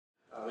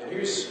And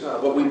here's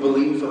what we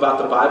believe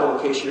about the Bible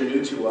in case you're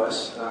new to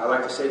us. I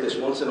like to say this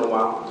once in a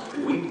while.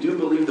 We do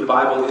believe the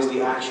Bible is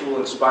the actual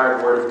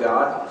inspired Word of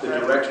God, the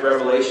direct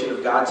revelation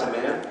of God to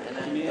man,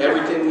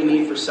 everything we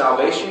need for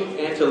salvation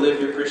and to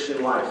live your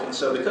Christian life. And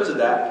so because of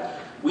that,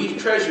 we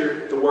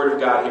treasure the Word of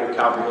God here at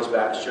Calvary Hills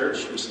Baptist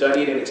Church. We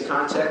study it in its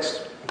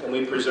context, and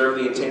we preserve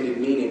the intended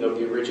meaning of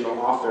the original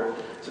author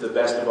to the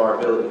best of our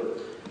ability.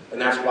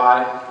 And that's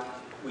why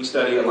we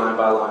study it line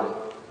by line.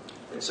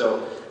 And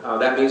so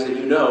that means that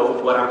you know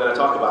what I'm going to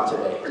talk about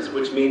today,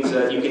 which means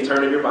you can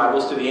turn in your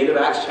Bibles to the end of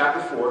Acts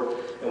chapter 4,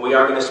 and we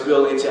are going to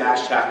spill into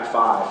Acts chapter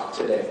 5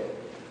 today.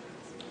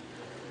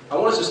 I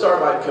want us to start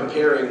by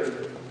comparing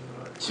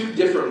two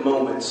different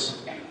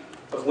moments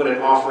of when an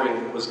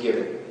offering was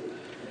given.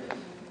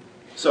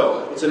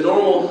 So, it's a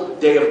normal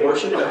day of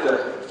worship at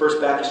the First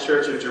Baptist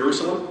Church of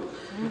Jerusalem.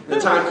 The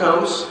time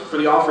comes for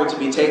the offering to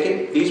be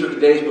taken. These were the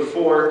days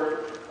before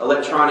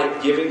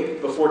electronic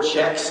giving, before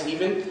checks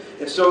even.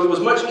 And so it was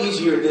much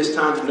easier at this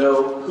time to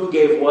know who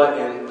gave what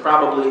and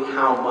probably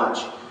how much.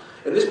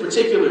 In this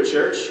particular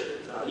church,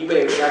 you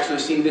may have actually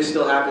seen this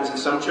still happens in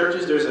some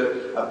churches. There's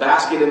a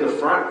basket in the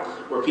front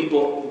where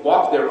people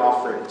walk their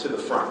offering to the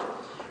front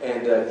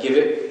and give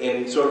it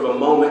in sort of a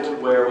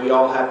moment where we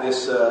all have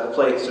this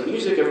play some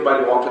music,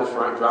 everybody walk to the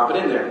front, drop it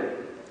in there.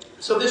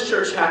 So this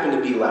church happened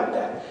to be like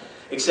that,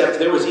 except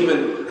there was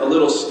even a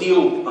little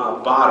steel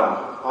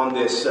bottom on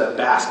this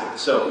basket.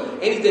 So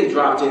anything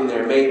dropped in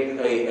there made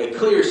a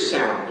clear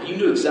sound. You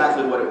knew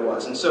exactly what it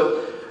was. And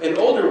so an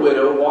older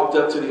widow walked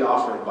up to the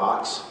offering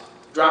box,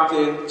 dropped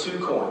in 2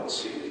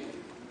 coins.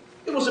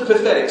 It was a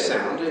pathetic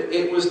sound.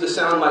 It was the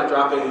sound like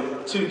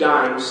dropping 2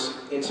 dimes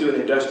into an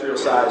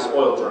industrial-sized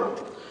oil drum.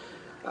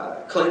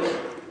 Clink,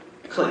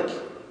 clink.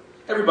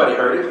 Everybody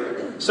heard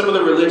it. Some of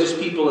the religious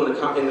people in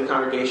the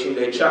congregation,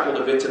 they chuckled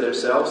a bit to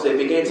themselves. They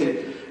began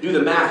to do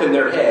the math in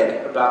their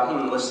head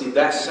about, let's see,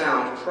 that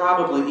sound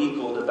probably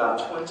equaled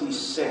about 20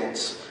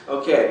 cents.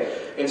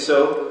 Okay, and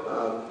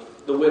so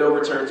the widow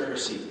returned to her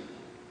seat.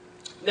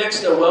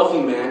 Next, a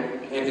wealthy man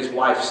and his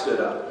wife stood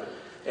up,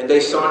 and they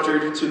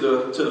sauntered to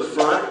the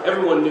front.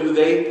 Everyone knew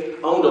they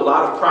owned a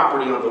lot of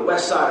property on the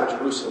west side of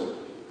Jerusalem.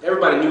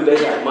 Everybody knew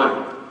they had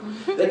money.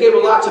 They gave a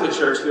lot to the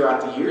church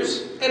throughout the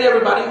years, and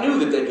everybody knew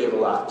that they gave a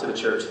lot to the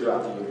church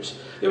throughout the years.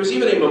 There was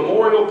even a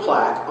memorial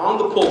plaque on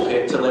the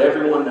pulpit to let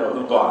everyone know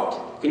who bought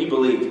it. Can you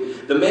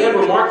believe? The man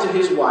remarked to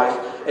his wife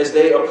as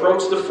they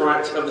approached the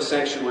front of the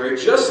sanctuary,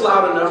 just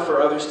loud enough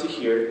for others to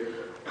hear,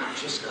 "I'm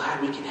just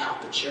glad we can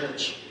help the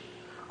church.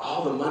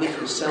 All the money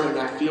from selling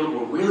that field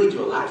will really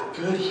do a lot of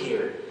good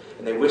here."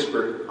 And they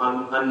whispered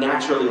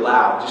unnaturally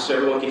loud, just so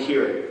everyone could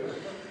hear it.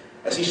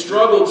 As he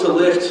struggled to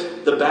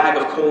lift the bag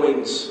of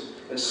coins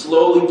and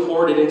slowly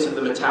poured it into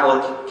the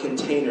metallic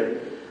container,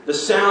 the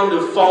sound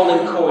of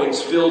falling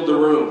coins filled the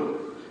room.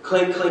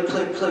 Clink, clink,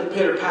 clink, clink,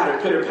 pitter, patter,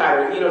 pitter,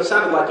 patter. You know, it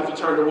sounded like if you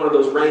turned one of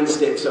those rain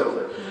sticks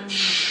over.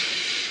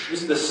 Shh.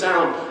 This is the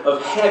sound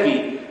of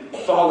heavy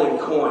falling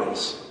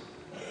coins.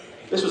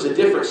 This was a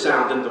different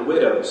sound than the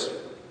widow's.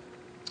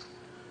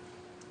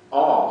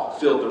 Awe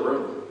filled the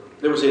room.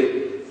 There was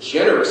a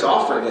generous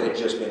offering that had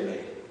just been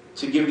made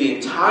to give the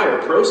entire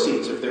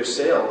proceeds of their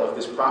sale of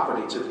this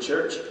property to the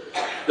church.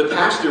 The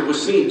pastor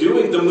was seen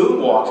doing the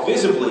moonwalk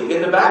visibly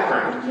in the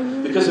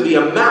background because of the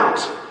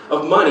amount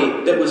of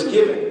money that was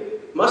given.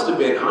 Must have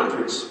been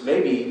hundreds,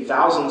 maybe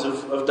thousands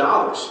of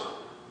dollars.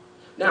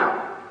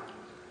 Now,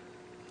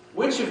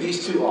 which of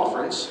these 2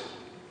 offerings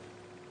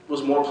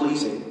was more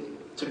pleasing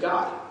to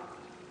God?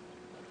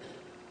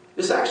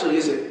 This actually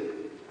isn't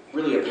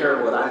really a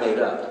parable that I made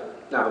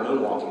up. Now, the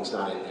moonwalking's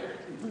not in there.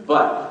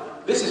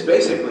 But this is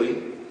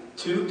basically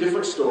 2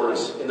 different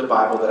stories in the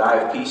Bible that I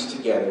have pieced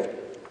together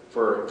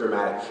for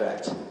dramatic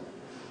effect.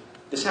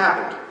 This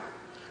happened.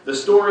 The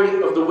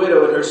story of the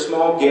widow and her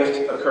small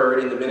gift occurred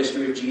in the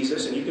ministry of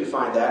Jesus, and you can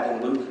find that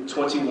in Luke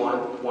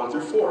 21, 1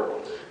 through 4.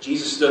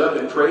 Jesus stood up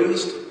and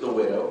praised the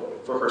widow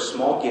for her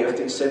small gift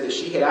and said that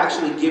she had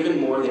actually given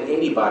more than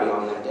anybody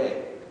on that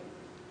day.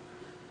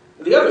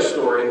 The other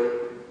story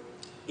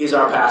is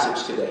our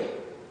passage today.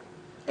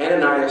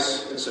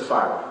 Ananias and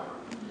Sapphira.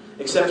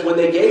 Except when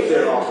they gave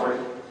their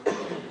offering,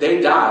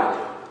 they died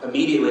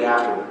immediately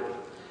afterward.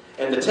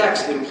 And the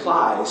text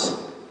implies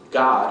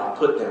God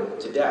put them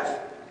to death.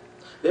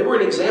 They were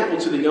an example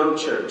to the young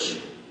church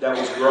that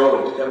was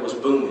growing, that was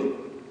booming.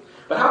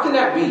 But how can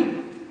that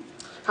be?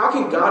 How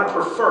can God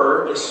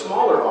prefer a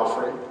smaller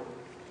offering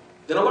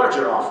than a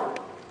larger offering?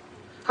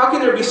 How can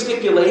there be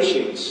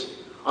stipulations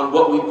on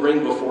what we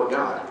bring before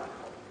God?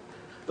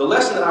 The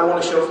lesson that I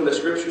want to show from the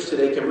scriptures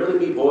today can really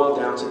be boiled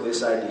down to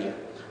this idea.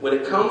 When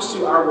it comes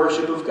to our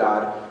worship of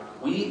God,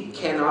 we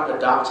cannot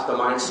adopt the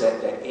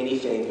mindset that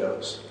anything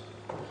goes.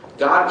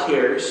 God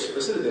cares,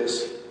 listen to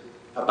this,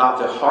 about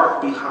the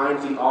heart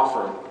behind the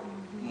offering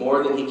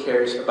more than he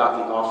cares about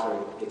the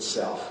offering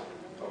itself.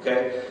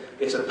 Okay?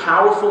 It's a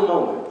powerful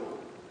moment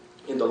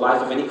in the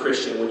life of any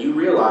Christian when you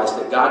realize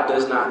that God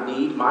does not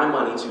need my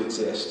money to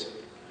exist.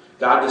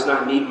 God does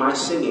not need my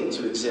singing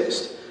to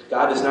exist.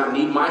 God does not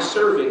need my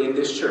serving in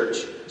this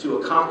church to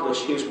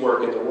accomplish his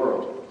work in the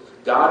world.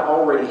 God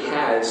already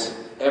has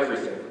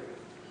everything.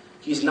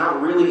 He's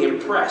not really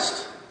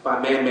impressed by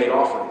man-made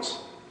offerings.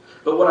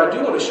 But what I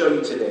do want to show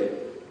you today,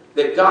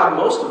 that God,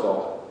 most of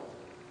all,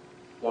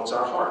 wants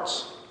our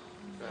hearts.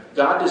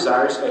 God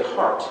desires a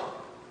heart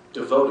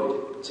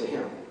devoted to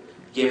Him.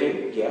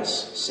 Giving,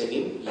 yes.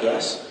 Singing,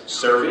 yes.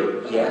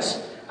 Serving,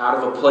 yes. Out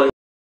of a place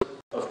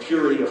of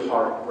purity of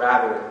heart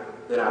rather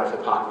than out of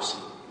hypocrisy.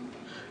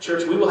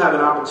 Church, we will have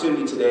an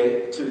opportunity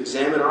today to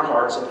examine our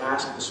hearts and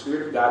ask the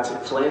Spirit of God to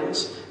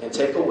cleanse and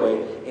take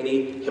away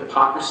any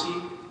hypocrisy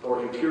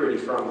or impurity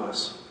from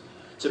us,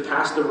 to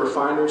pass the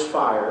refiner's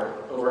fire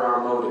over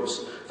our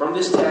motives. From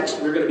this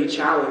text, we're going to be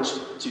challenged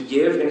to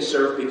give and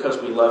serve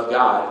because we love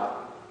God,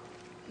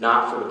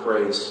 not for the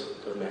praise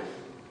of men.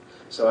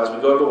 So as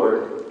we go to the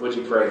Word, would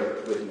you pray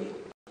with me?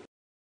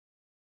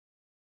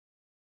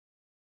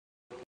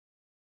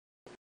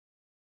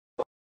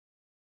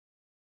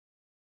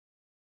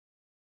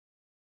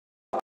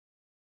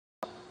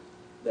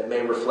 That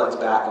may reflect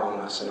back on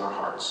us in our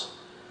hearts.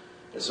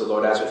 And so,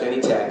 Lord, as with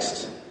any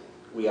text,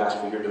 we ask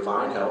for your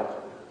divine help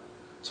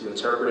to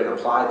interpret and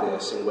apply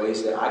this in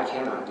ways that I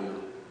cannot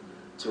do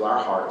to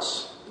our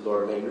hearts.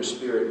 Lord, may your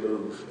Spirit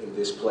move in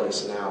this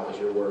place now as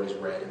your word is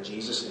read. In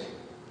Jesus' name,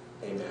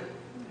 amen.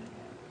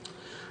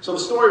 So the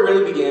story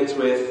really begins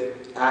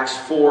with Acts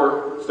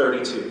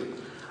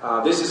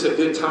 4:32. This is a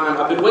good time.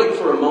 I've been waiting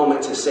for a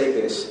moment to say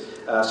this.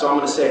 So I'm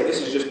going to say it.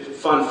 This is just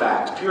fun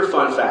fact, pure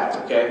fun fact,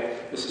 okay?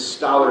 This is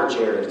Scholar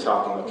Jared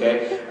talking,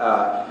 okay?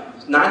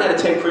 9 out of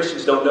 10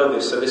 Christians don't know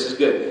this, so this is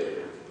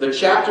good. The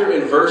chapter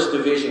and verse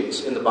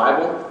divisions in the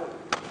Bible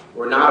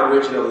were not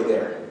originally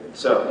there.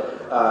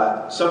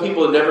 So some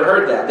people have never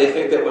heard that. They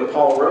think that when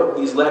Paul wrote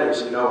these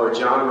letters, or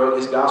John wrote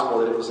his gospel,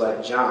 that it was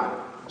like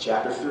John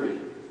chapter 3,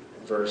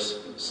 verse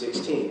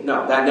 16.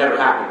 No, that never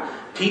happened.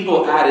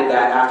 People added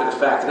that after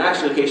the fact. And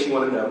actually, in case you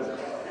want to know,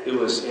 it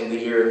was in the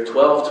year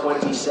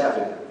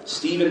 1227.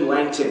 Stephen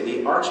Langton,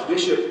 the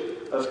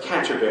Archbishop of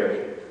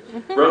Canterbury,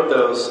 wrote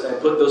those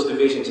and put those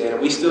divisions in,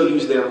 and we still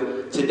use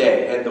them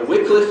today. And the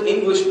Wycliffe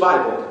English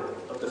Bible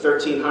of the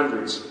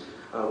 1300s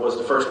was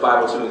the first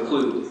Bible to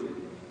include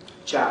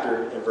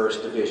chapter and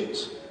verse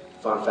divisions.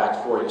 Fun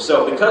fact for you.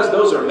 So because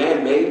those are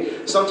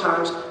man-made,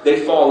 sometimes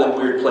they fall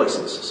in weird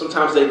places.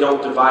 Sometimes they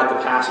don't divide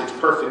the passage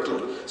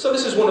perfectly. So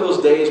this is one of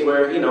those days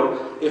where,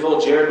 if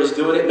old Jared was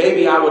doing it,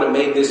 maybe I would have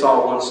made this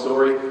all one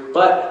story,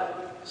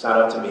 but it's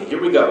not up to me.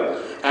 Here we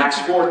go. Acts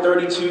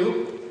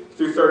 4:32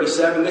 through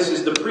 37. This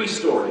is the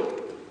pre-story.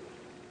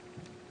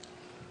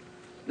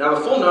 Now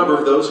the full number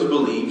of those who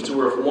believed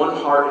were of one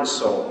heart and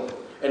soul,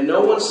 and no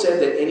one said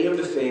that any of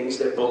the things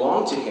that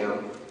belonged to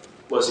him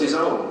was his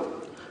own.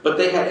 But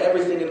they had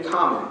everything in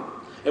common.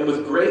 And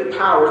with great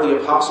power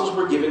the apostles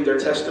were giving their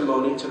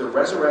testimony to the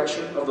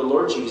resurrection of the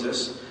Lord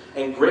Jesus,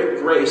 and great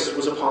grace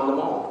was upon them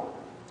all.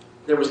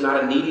 There was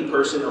not a needy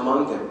person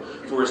among them,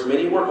 for as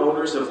many were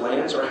owners of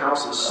lands or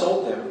houses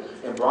sold them,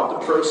 and brought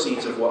the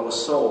proceeds of what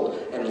was sold,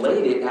 and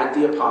laid it at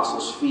the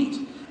apostles' feet.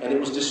 And it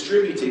was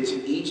distributed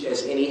to each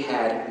as any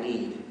had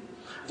need.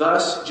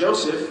 Thus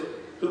Joseph,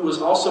 who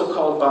was also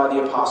called by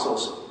the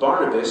apostles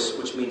Barnabas,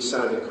 which means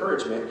son of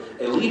encouragement,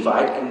 a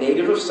Levite, a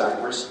native of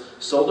Cyprus,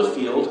 sold a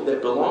field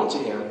that belonged to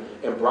him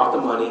and brought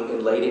the money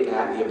and laid it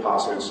at the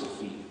apostles'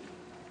 feet.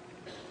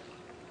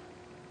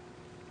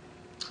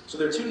 So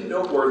there are two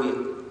noteworthy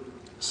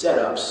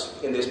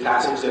setups in this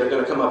passage that are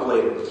going to come up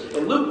later.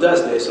 And Luke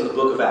does this in the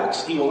book of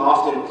Acts. He will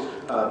often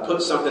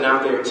put something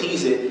out there,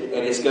 tease it,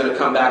 and it's going to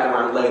come back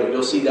around later.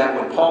 You'll see that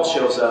when Paul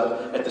shows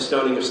up at the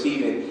stoning of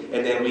Stephen,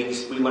 and then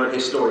we learn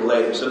his story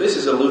later. So this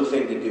is a Luke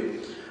thing to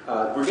do.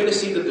 We're going to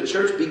see that the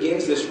church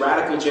begins this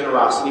radical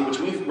generosity, which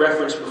we've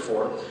referenced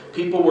before.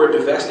 People were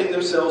divesting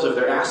themselves of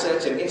their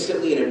assets and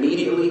instantly and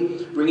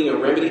immediately bringing a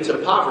remedy to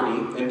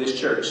poverty in this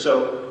church.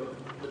 So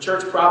the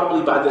church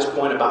probably by this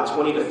point about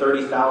 20 to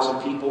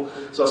 30,000 people.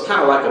 So it's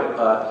kind of like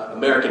an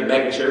American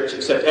megachurch,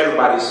 except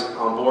everybody's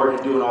on board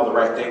and doing all the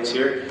right things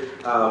here.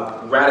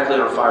 Radically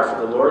on fire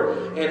for the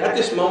Lord. And at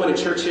this moment in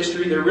church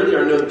history, there really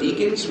are no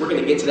deacons. We're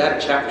going to get to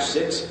that in chapter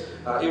 6.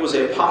 It was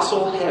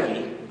apostle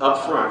heavy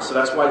up front. So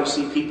that's why you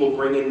see people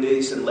bringing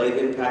these and lay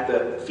them at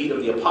the feet of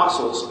the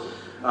apostles.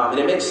 And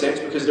it makes sense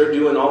because they're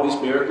doing all these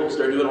miracles.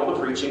 They're doing all the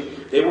preaching.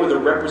 They were the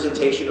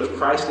representation of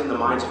Christ in the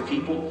minds of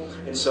people.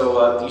 And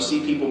so you see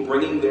people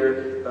bringing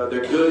their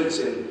goods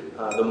and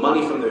the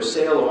money from their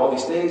sale of all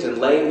these things and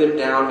laying them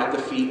down at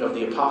the feet of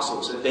the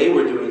apostles. And they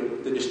were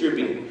doing the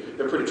distributing.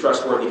 They're pretty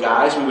trustworthy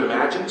guys, we would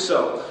imagine.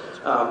 So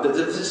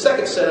the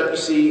second setup you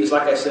see is,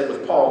 like I said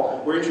with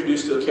Paul, we're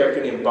introduced to a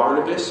character named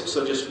Barnabas.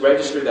 So just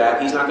register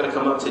that. He's not going to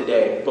come up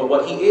today. But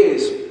what he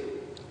is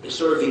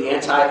sort of the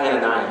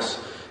anti-Ananias.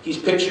 He's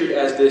pictured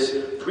as this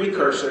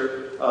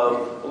precursor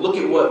of, look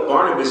at what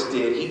Barnabas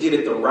did. He did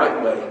it the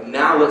right way.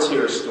 Now let's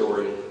hear a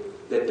story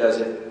that does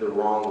it the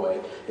wrong way.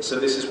 And so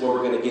this is where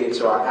we're going to get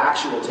into our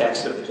actual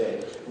text of the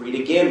day. Read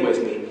again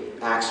with me,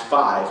 Acts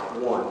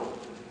 5:1.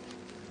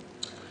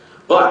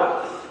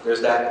 But,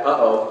 there's that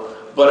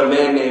but a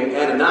man named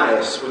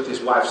Ananias with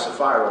his wife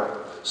Sapphira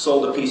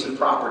sold a piece of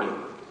property.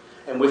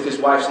 And with his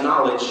wife's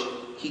knowledge,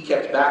 he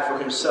kept back for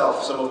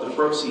himself some of the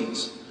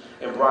proceeds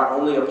and brought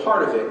only a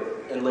part of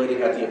it and laid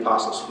it at the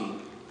apostles' feet.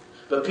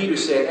 But Peter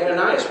said,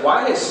 Ananias,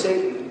 why has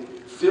Satan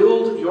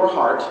filled your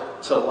heart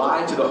to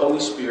lie to the Holy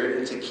Spirit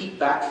and to keep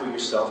back for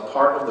yourself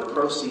part of the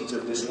proceeds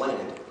of this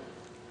land?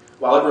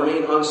 While it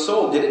remained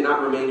unsold, did it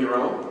not remain your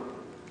own?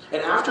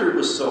 And after it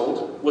was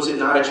sold, was it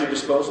not at your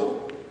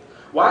disposal?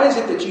 Why is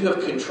it that you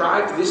have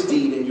contrived this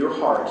deed in your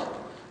heart?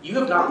 You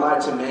have not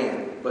lied to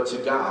man, but to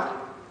God.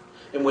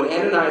 And when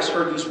Ananias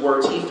heard these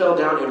words, he fell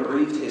down and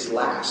breathed his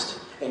last,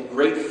 and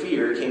great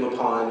fear came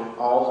upon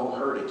all who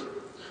heard it.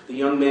 The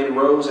young man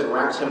rose and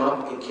wrapped him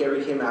up and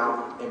carried him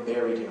out and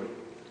buried him.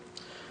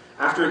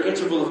 After an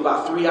interval of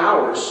about 3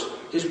 hours,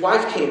 his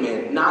wife came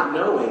in, not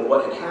knowing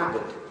what had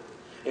happened.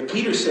 And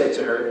Peter said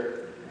to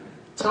her,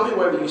 tell me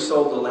whether you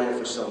sold the land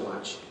for so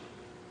much.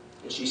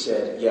 And she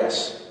said,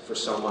 yes, for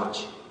so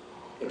much.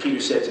 And Peter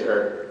said to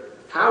her,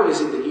 how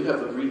is it that you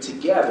have agreed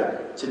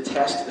together to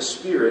test the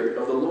Spirit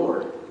of the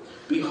Lord?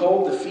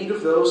 Behold, the feet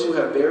of those who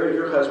have buried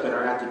your husband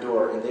are at the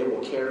door, and they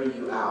will carry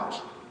you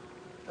out.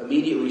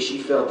 Immediately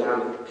she fell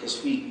down at his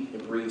feet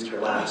and breathed her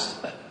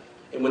last.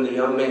 And when the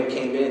young man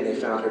came in, they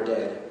found her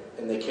dead,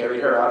 and they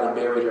carried her out and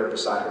buried her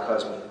beside her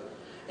husband.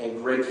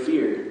 And great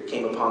fear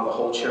came upon the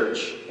whole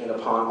church and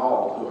upon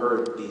all who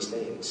heard these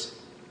things.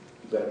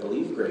 You better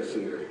believe great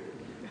fear.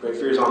 Great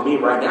fear is on me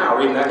right now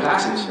reading that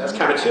passage. That's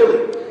kind of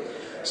chilly.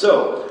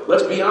 So,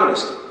 let's be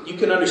honest. You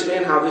can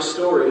understand how this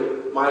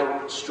story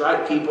might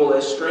strike people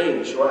as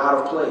strange or out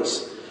of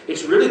place.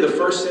 It's really the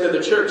first sin of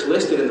the church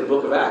listed in the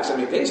book of Acts. I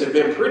mean, things have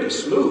been pretty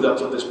smooth up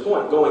to this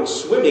point, going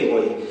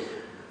swimmingly.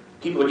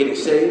 People are getting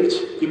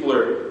saved. People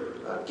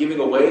are giving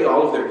away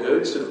all of their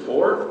goods to the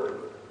poor.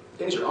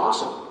 Things are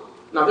awesome.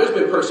 Now, there's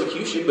been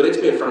persecution, but it's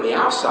been from the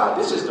outside.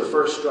 This is the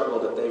first struggle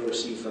that they've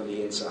received from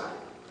the inside.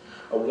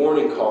 A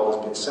warning call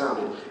has been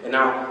sounded. And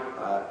now,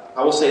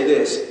 I will say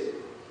this.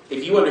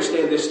 If you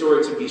understand this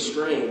story to be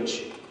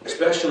strange,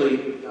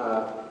 especially,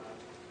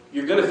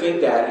 you're going to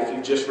think that if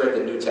you just read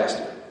the New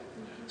Testament.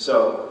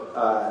 So,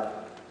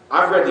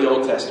 I've read the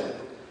Old Testament.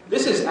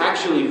 This is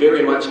actually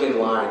very much in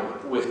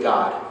line with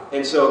God.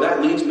 And so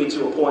that leads me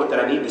to a point that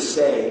I need to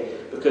say,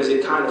 because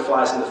it kind of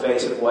flies in the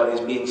face of what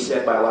is being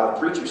said by a lot of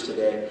preachers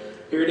today.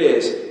 Here it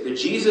is. The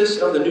Jesus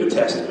of the New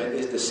Testament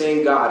is the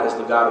same God as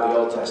the God of the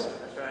Old Testament.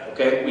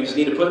 Okay? We just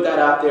need to put that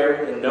out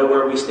there and know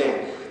where we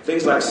stand.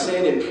 Things like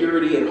sin and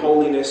purity and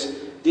holiness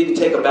didn't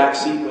take a back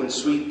seat when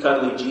sweet,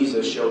 cuddly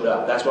Jesus showed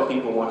up. That's what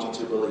people want you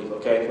to believe,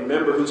 okay?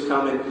 Remember who's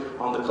coming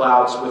on the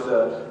clouds with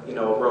a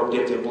robe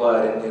dipped in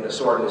blood and a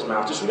sword in his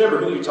mouth. Just remember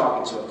who you're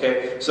talking to,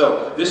 okay?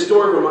 So this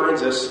story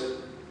reminds us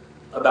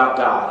about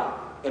God,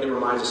 and it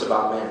reminds us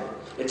about man.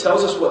 It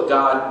tells us what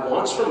God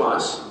wants from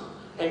us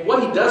and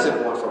what he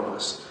doesn't want from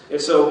us.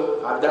 And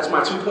so that's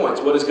my 2 points.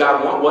 What does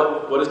God want?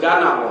 What does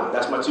God not want?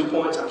 That's my 2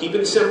 points. I'm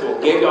keeping it simple.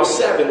 Gave y'all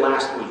 7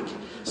 last week.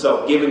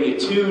 So giving you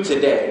 2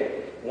 today.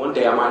 One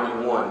day I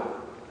might do 1.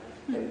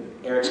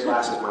 And Eric's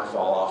glasses might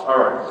fall off. All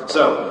right.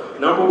 So,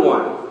 number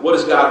 1. What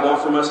does God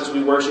want from us as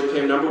we worship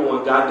him? Number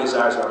 1, God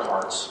desires our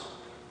hearts.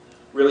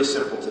 Really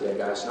simple today,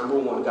 guys. Number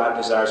 1, God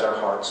desires our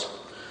hearts.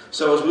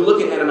 So as we look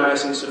at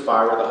Ananias and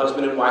Sapphira, the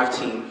husband and wife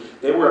team,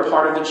 they were a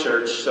part of the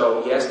church.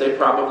 So yes, they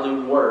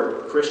probably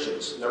were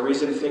Christians. No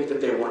reason to think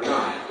that they were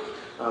not.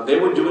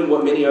 They were doing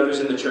what many others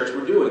in the church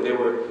were doing. They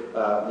were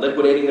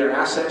liquidating their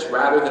assets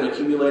rather than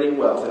accumulating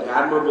wealth, an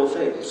admirable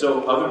thing.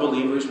 So other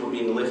believers were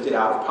being lifted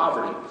out of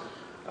poverty.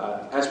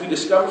 As we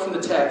discover from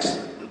the text,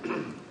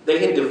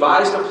 they had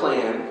devised a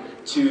plan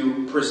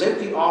to present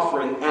the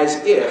offering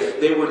as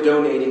if they were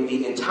donating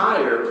the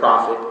entire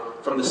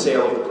profit from the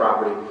sale of the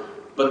property,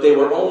 but they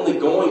were only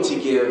going to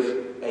give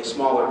a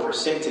smaller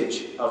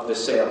percentage of the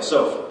sale.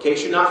 So, in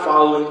case you're not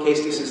following, in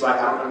case this is like,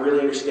 I don't really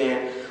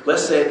understand,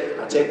 let's say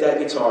I take that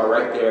guitar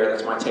right there,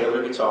 that's my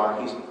Taylor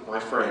guitar, he's my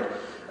friend.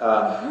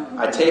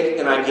 I take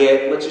and I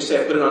get, let's just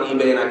say I put it on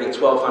eBay and I get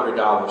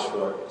 $1,200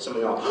 for it. Some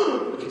of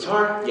y'all, the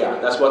guitar? Yeah,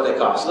 that's what they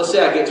cost. Let's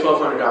say I get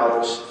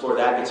 $1,200 for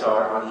that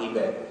guitar on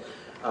eBay.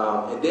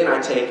 And then I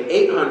take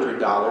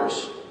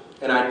 $800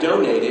 and I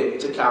donate it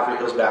to Calvary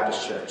Hills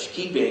Baptist Church,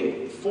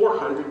 keeping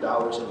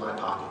 $400 in my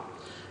pocket.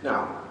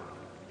 Now,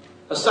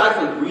 aside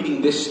from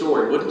reading this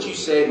story, wouldn't you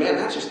say, man,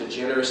 that's just a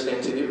generous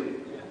thing to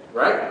do?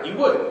 Right? You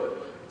would.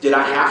 Did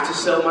I have to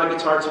sell my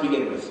guitar to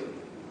begin with?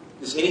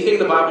 Does anything in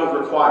the Bible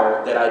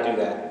require that I do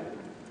that?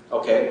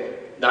 Okay.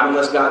 Not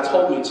unless God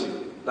told me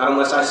to. Not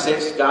unless I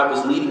sensed God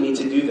was leading me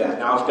to do that.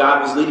 Now, if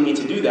God was leading me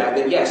to do that,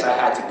 then yes, I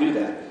had to do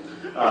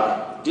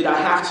that. Did I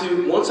have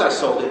to, once I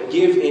sold it,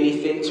 give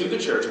anything to the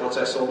church once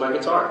I sold my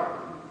guitar?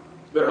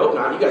 Better hope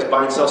not. You guys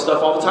buy and sell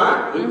stuff all the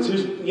time.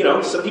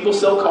 Some people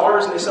sell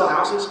cars and they sell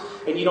houses,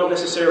 and you don't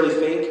necessarily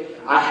think,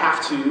 I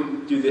have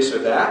to do this or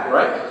that,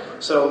 right?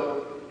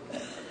 So,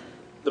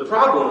 the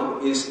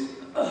problem is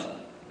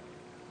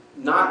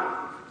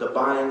not the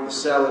buying, the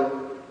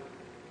selling.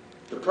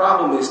 The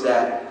problem is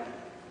that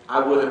I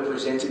would have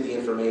presented the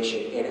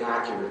information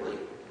inaccurately.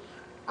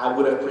 I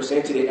would have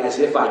presented it as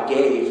if I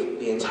gave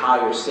the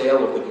entire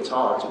sale of the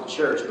guitar to the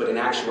church, but in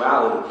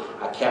actuality,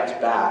 I kept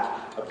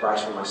back a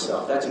price for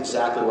myself. That's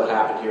exactly what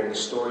happened here in the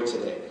story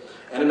today.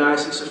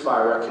 Ananias and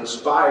Sapphira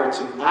conspired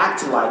to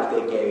act like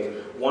they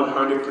gave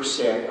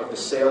 100% of the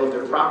sale of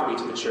their property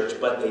to the church,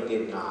 but they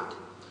did not.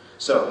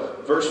 So,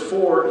 verse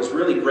 4 is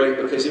really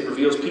great because it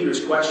reveals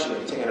Peter's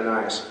questioning to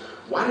Ananias.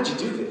 Why did you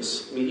do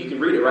this? I mean, you can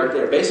read it right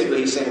there. Basically,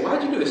 he's saying, why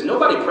did you do this?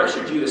 Nobody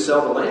pressured you to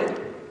sell the land.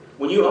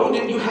 When you owned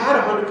it, you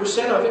had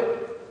 100% of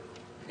it.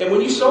 And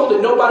when you sold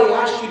it, nobody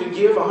asked you to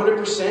give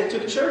 100% to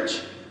the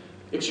church.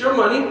 It's your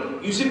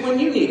money. Use it when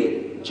you need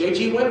it.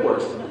 J.G.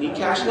 Wentworth. Need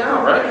cash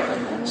now,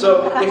 right?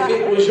 So if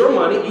it was your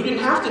money, you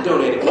didn't have to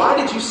donate it. Why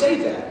did you say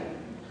that?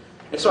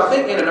 And so I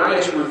think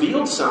Ananias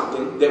revealed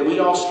something that we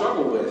all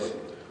struggle with.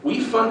 We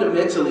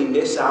fundamentally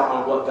miss out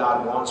on what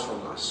God wants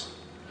from us.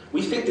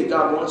 We think that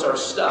God wants our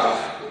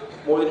stuff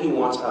more than he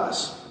wants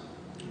us.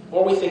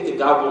 Or we think that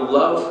God will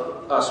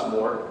love us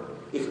more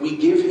if we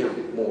give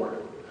him more.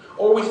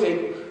 Or we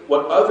think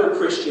what other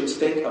Christians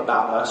think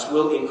about us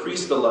will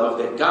increase the love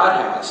that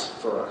God has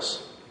for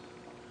us.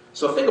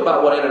 So think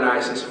about what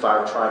Ananias and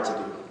Sapphira tried to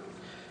do.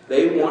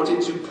 They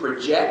wanted to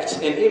project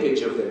an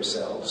image of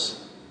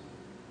themselves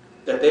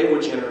that they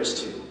were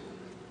generous to.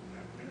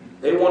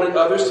 They wanted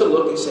others to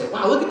look and say,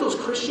 wow, look at those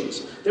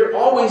Christians. They're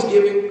always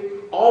giving,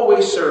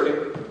 always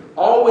serving,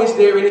 always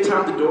there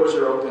anytime the doors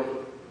are open.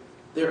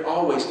 They're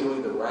always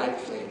doing the right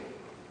thing.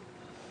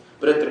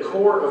 But at the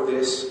core of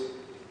this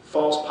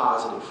false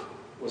positive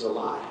was a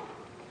lie.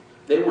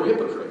 They were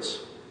hypocrites.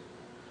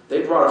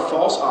 They brought a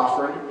false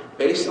offering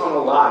based on a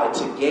lie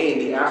to gain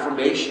the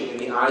affirmation in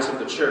the eyes of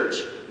the church,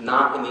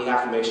 not in the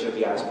affirmation of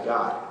the eyes of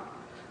God.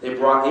 They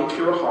brought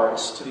impure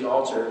hearts to the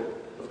altar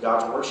of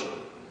God's worship.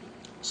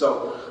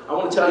 So, I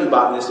want to tell you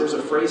about this. There's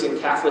a phrase in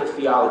Catholic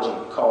theology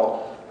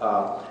called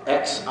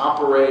ex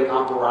opere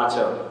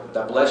operato.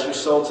 That bless your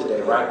soul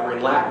today, right? We're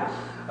in Latin.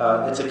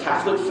 It's a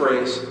Catholic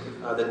phrase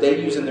that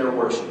they use in their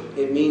worship.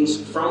 It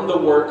means from the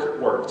work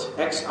worked.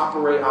 Ex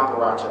opere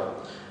operato.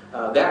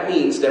 That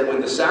means that when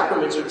the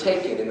sacraments are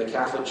taken in the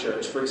Catholic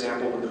Church, for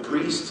example, when the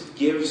priest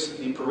gives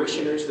the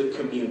parishioners the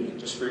communion,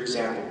 just for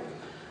example,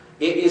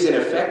 it is an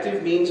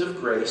effective means of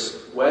grace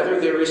whether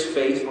there is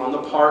faith on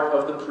the part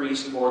of the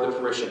priest or the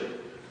parishioner.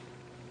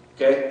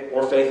 Okay?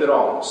 Or faith at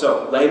all.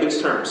 So,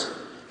 layman's terms.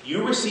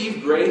 You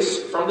receive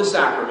grace from the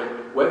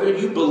sacrament whether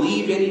you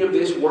believe any of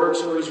this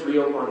works or is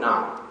real or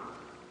not.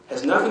 It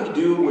has nothing to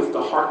do with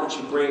the heart that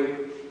you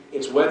bring.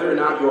 It's whether or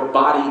not your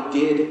body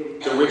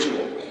did the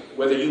ritual.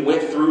 Whether you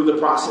went through the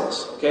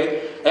process.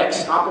 Okay?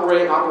 Ex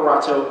opere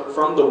operato,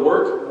 from the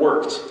work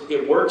worked.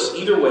 It works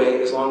either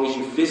way as long as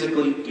you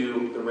physically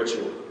do the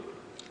ritual.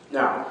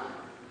 Now,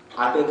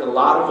 I think a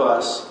lot of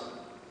us,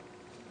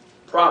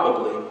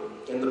 probably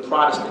in the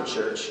Protestant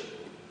church,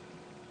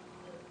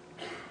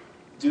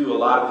 do a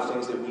lot of the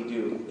things that we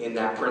do in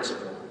that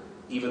principle,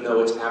 even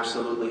though it's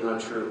absolutely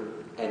untrue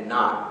and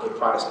not a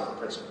Protestant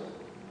principle.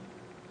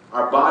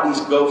 Our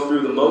bodies go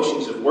through the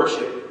motions of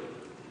worship,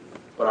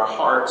 but our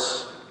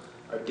hearts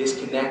are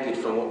disconnected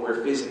from what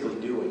we're physically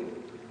doing.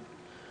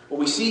 What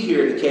we see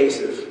here in the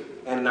case of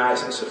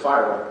Ananias and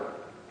Sapphira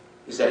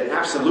is that it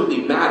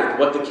absolutely mattered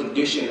what the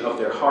condition of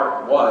their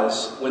heart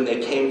was when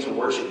they came to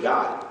worship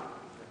God.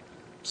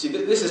 See,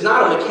 this is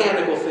not a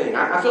mechanical thing.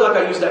 I feel like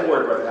I use that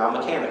word, Brother Al,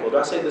 mechanical. Do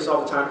I say this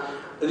all the time?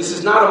 This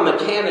is not a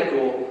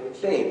mechanical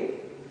thing.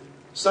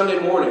 Sunday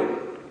morning,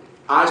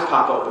 eyes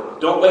pop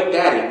open. Don't wake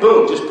Daddy.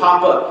 Boom, just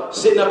pop up.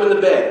 Sitting up in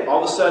the bed.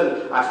 All of a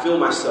sudden, I feel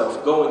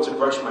myself going to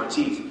brush my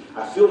teeth.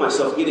 I feel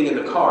myself getting in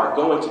the car,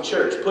 going to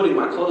church, putting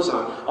my clothes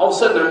on. All of a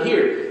sudden, I'm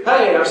here.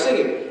 Hey, I'm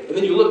singing. And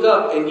then you look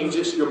up and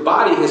your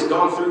body has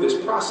gone through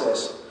this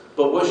process.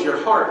 But was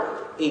your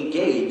heart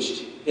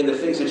engaged in the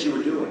things that you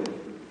were doing?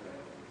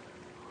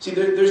 See,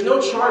 there's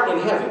no chart in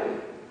heaven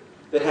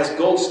that has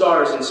gold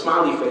stars and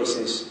smiley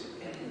faces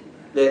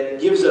that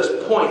gives us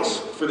points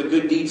for the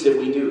good deeds that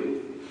we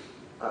do.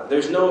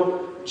 There's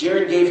no,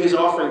 Jared gave his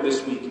offering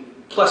this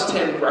week, plus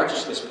 10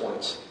 righteousness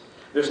points.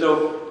 There's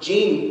no,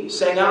 Gene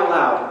sang out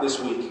loud this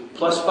week,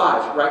 plus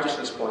 5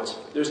 righteousness points.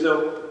 There's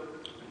no,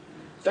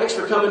 thanks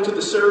for coming to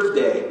the serve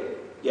day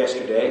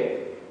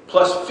yesterday,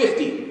 plus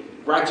 50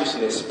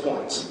 righteousness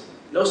points.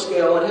 No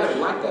scale in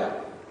heaven like that.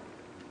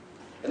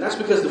 And that's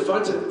because the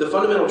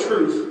fundamental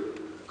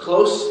truth,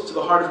 close to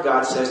the heart of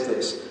God, says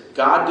this: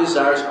 God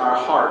desires our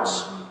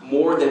hearts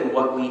more than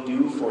what we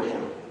do for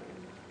him.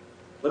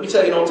 Let me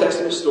tell you an Old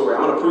Testament story.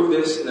 I'm going to prove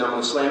this, and then I'm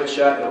going to slam it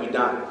shut, and it'll be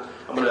done.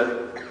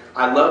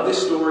 I love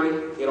this story.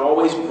 It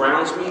always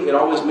grounds me. It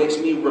always makes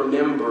me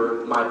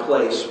remember my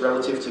place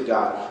relative to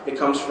God. It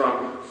comes from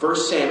 1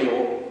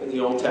 Samuel in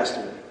the Old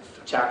Testament,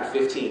 chapter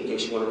 15, in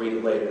case you want to read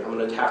it later. I'm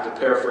going to have to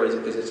paraphrase it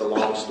because it's a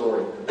long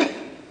story.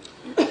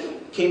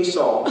 King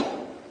Saul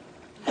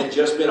had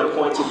just been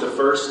appointed the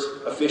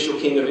first official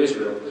king of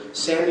Israel.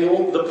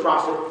 Samuel, the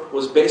prophet,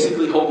 was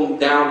basically holding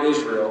down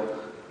Israel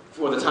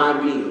for the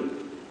time being.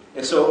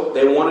 And so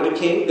they wanted a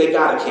king, they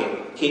got a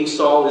king. King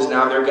Saul is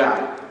now their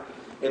guy.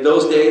 In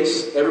those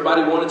days,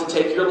 everybody wanted to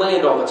take your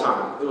land all the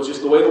time. It was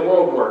just the way the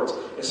world worked.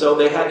 And so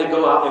they had to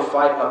go out and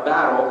fight a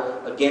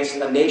battle against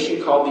a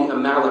nation called the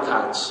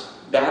Amalekites.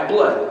 Bad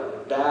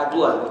blood. bad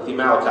blood with the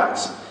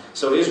Amalekites.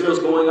 So Israel's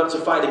going up to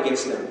fight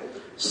against them.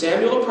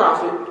 Samuel the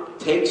prophet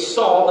takes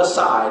Saul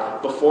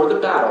aside before the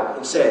battle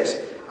and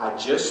says, I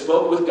just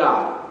spoke with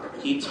God.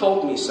 He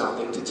told me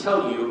something to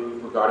tell you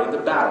regarding the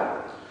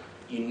battle.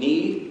 You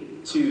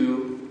need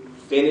to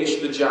finish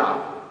the job.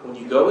 When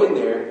you go in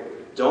there,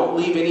 don't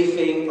leave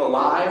anything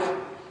alive.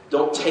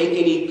 Don't take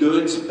any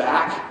goods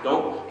back.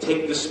 Don't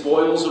take the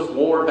spoils of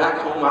war back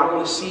home. I don't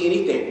want to see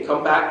anything.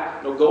 Come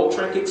back, no gold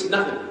trinkets,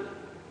 nothing.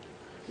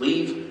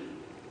 Leave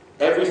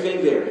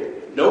everything there.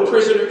 No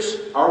prisoners.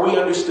 Are we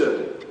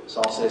understood?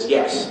 Saul says,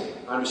 yes,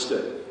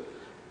 understood.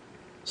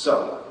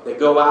 So, they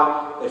go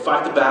out, they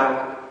fight the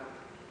battle.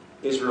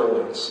 Israel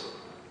wins.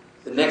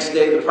 The next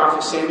day, the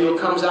prophet Samuel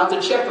comes out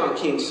to check on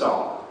King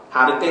Saul.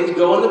 How did things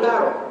go in the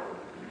battle?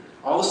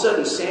 All of a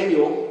sudden,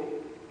 Samuel,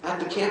 at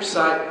the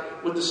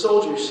campsite with the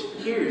soldiers,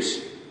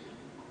 hears,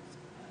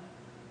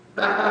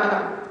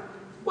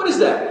 what is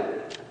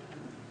that?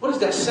 What is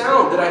that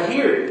sound that I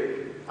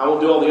hear? I won't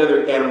do all the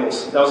other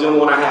animals. That was the only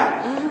one I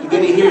had. And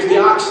then he hears the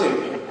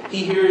oxen.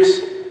 He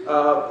hears,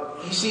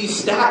 he sees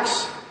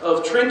stacks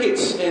of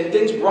trinkets and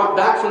things brought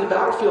back from the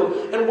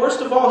battlefield. And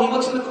worst of all, he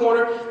looks in the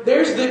corner.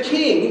 There's the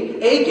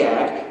king,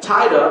 Agag,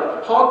 tied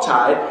up,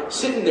 hog-tied,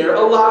 sitting there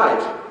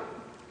alive.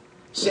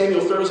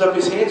 Samuel throws up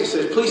his hands and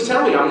says, please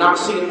tell me I'm not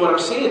seeing what I'm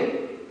seeing.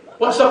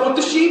 What's up with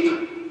the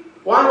sheep?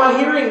 Why am I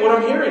hearing what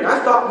I'm hearing?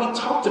 I thought we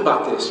talked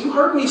about this. You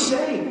heard me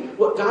say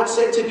what God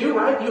said to do,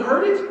 right? You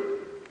heard it?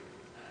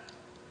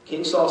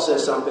 King Saul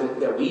says something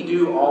that we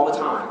do all the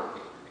time.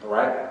 All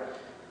right?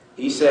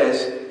 He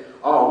says,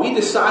 oh, we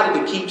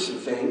decided to keep some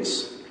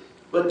things,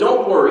 but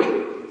don't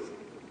worry.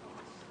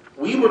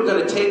 We were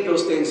going to take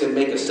those things and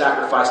make a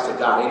sacrifice to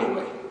God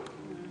anyway.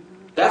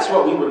 That's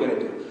what we were going to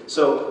do.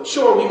 So,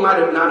 sure, we might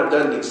have not have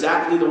done it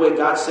exactly the way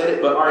God said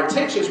it, but our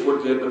intentions were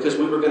good because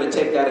we were going to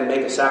take that and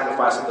make a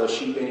sacrifice of those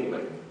sheep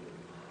anyway.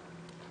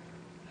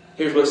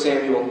 Here's what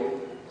Samuel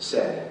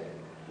said.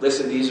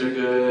 Listen, these are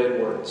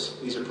good words.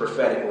 These are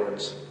prophetic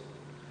words.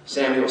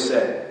 Samuel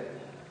said,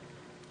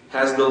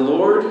 has the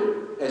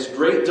Lord as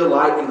great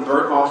delight in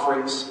burnt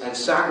offerings and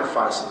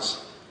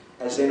sacrifices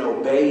as in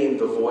obeying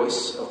the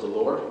voice of the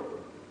Lord?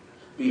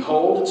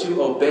 Behold,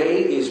 to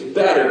obey is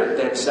better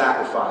than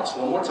sacrifice.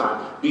 One more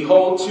time.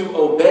 Behold, to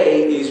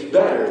obey is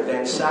better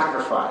than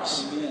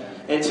sacrifice. Amen.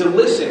 And to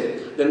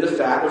listen than the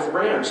fat of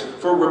rams.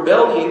 For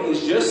rebellion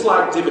is just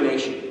like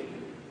divination.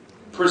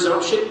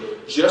 Presumption,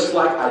 just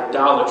like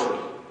idolatry.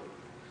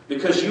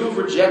 Because you have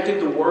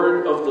rejected the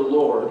word of the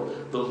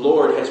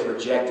Lord has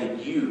rejected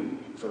you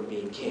from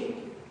being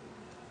king.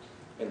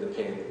 And the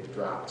pen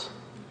dropped.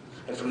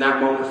 And from that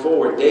moment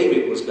forward,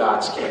 David was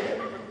God's king.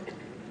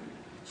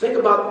 Think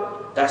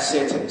about that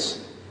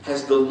sentence.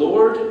 Has the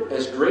Lord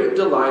as great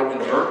delight in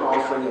burnt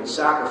offering and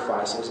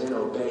sacrifice as in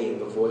obeying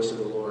the voice of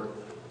the Lord?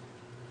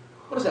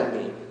 What does that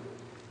mean?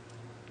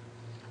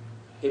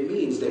 It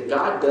means that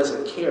God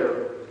doesn't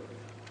care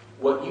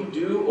what you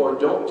do or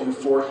don't do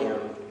for him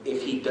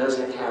if he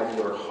doesn't have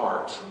your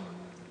heart.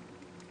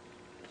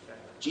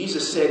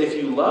 Jesus said, if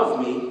you love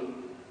me,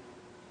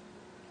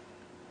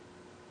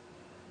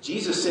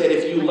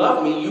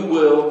 you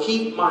will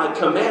keep my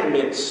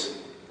commandments.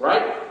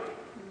 Right?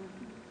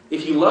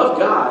 If you love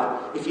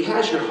God, if he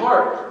has your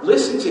heart,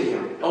 listen to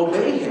him,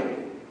 obey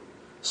him.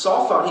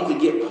 Saul thought he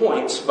could get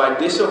points by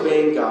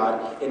disobeying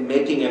God and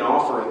making an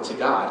offering to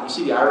God. You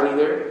see the irony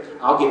there?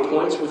 I'll get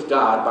points with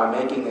God by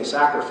making a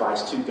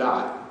sacrifice to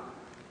God.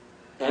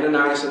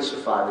 Ananias and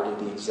Sapphira did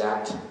the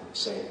exact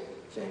same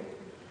thing.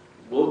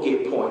 We'll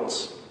get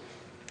points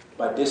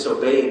by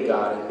disobeying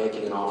God and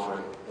making an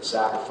offering, a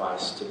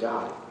sacrifice to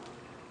God.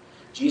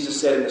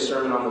 Jesus said in the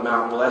Sermon on the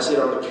Mount, blessed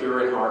are the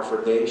pure in heart, for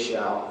they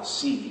shall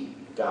see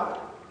God.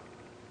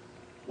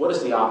 What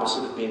is the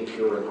opposite of being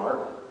pure in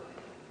heart?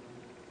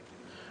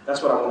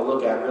 That's what I want to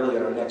look at really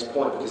in our next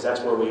point, because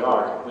that's where we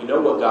are. We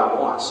know what God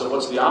wants. So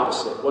what's the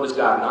opposite? What does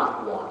God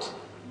not want?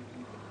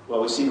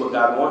 Well, we see what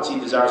God wants. He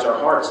desires our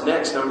hearts.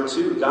 Next, number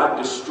 2, God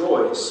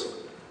destroys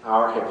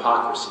our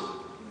hypocrisy.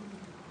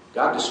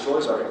 God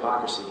destroys our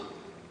hypocrisy.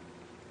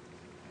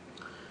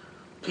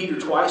 Peter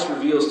twice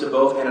reveals to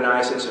both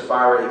Ananias and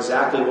Sapphira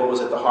exactly what was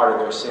at the heart of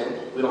their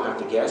sin. We don't have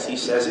to guess. He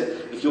says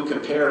it. If you'll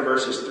compare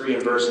verses 3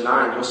 and verse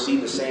 9, you'll see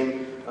the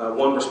same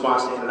one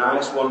response to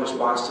Ananias, one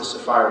response to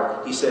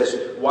Sapphira. He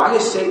says, why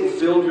has Satan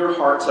filled your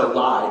heart to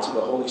lie to the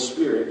Holy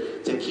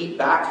Spirit to keep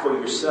back for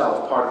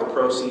yourself part of the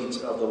proceeds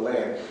of the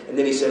land? And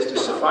then he says to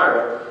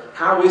Sapphira,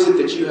 how is it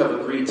that you have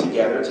agreed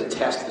together to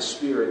test the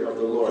Spirit of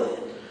the Lord?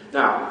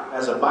 Now,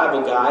 as a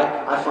Bible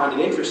guy, I find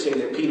it interesting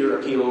that Peter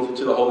appealed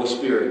to the Holy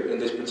Spirit in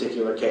this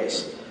particular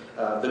case.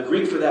 The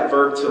Greek for that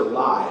verb to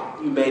lie,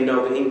 you may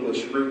know the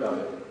English root of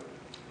it.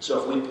 So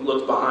if we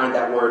look behind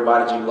that word,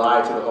 why did you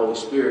lie to the Holy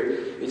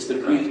Spirit? It's the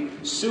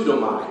Greek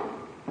pseudomai.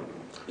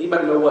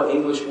 Anybody know what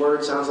English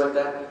word sounds like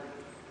that?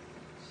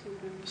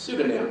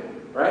 Pseudonym,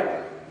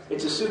 right?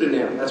 It's a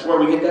pseudonym. That's where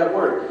we get that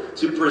word.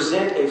 To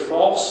present a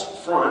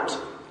false front,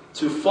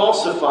 to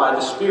falsify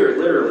the Spirit,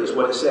 literally is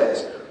what it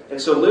says.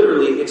 And so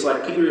literally, it's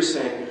like Peter is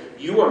saying,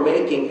 you are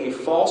making a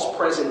false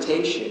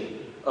presentation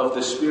of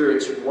the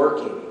Spirit's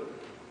working.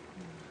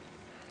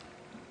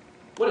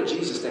 What did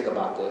Jesus think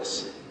about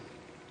this?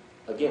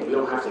 Again, we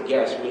don't have to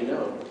guess, we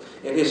know.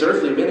 In his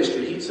earthly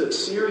ministry, he took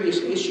serious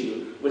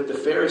issue with the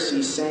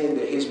Pharisees saying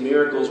that his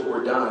miracles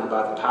were done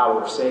by the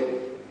power of Satan.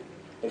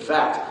 In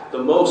fact, the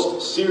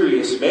most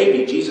serious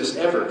maybe Jesus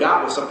ever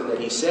got was something that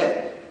he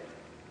said.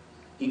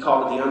 He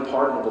called it the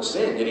unpardonable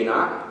sin, did he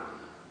not?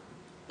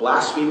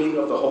 Blaspheming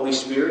of the Holy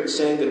Spirit,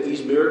 saying that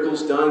these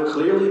miracles done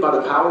clearly by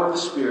the power of the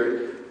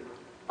Spirit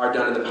are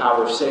done in the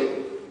power of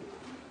Satan.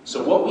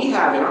 So what we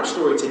have in our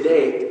story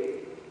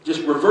today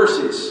just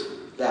reverses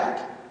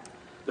that.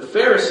 The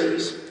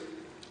Pharisees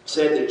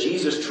said that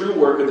Jesus' true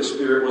work of the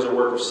Spirit was a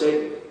work of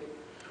Satan,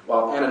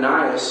 while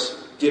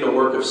Ananias did a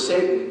work of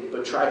Satan,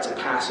 but tried to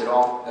pass it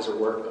off as a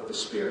work of the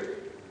Spirit.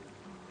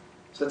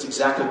 So that's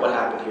exactly what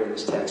happened here in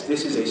this text.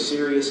 This is a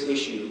serious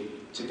issue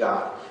to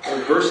God. And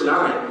in verse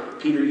 9,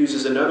 Peter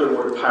uses another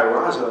word,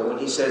 pyrazo, when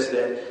he says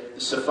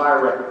that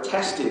Sapphira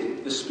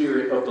tested the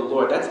Spirit of the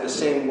Lord. That's the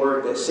same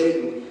word that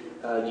Satan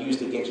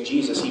used against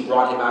Jesus. He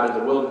brought him out in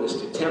the wilderness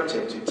to tempt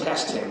him, to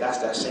test him. That's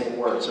that same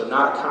word. So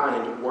not a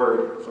kind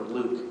word from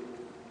Luke.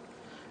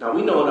 Now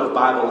we know enough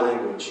Bible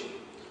language,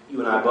 you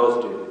and I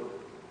both do,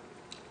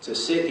 to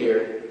sit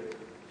here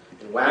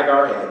and wag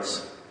our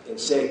heads and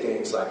say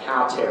things like,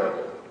 how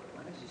terrible,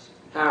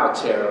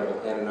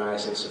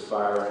 Ananias and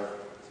Sapphira,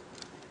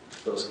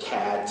 those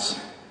cads,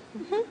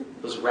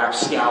 those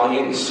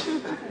rapscallions.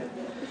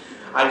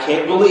 I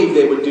can't believe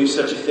they would do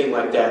such a thing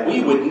like that.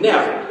 We would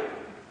never,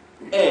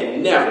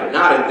 and never,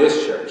 not in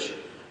this church,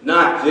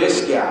 not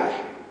this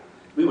guy,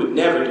 we would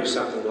never do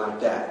something like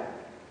that.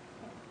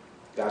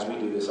 Guys, we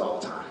do this all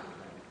the time.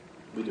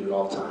 We do it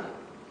all the time.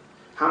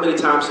 How many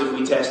times have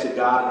we tested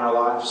God in our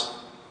lives?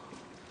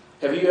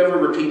 Have you ever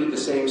repeated the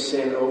same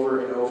sin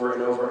over and over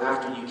and over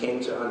after you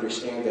came to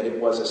understand that it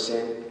was a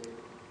sin?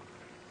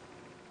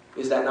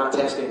 Is that not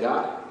testing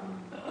God?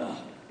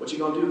 What you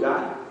gonna do,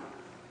 God?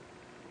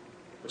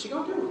 What you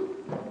gonna do?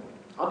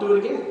 I'll do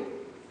it again.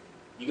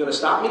 You gonna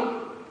stop me?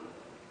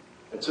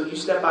 Until you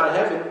step out of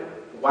heaven,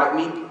 wipe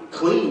me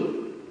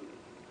clean.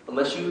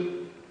 Unless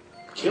you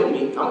kill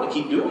me, I'm gonna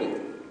keep doing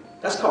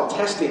it. That's called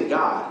testing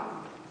God.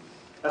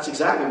 That's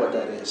exactly what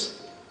that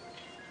is.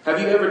 Have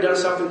you ever done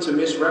something to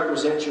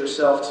misrepresent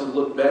yourself to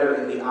look better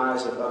in the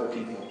eyes of other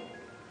people?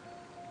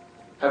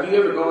 Have you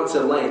ever gone to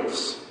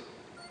lengths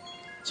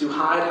to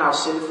hide how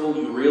sinful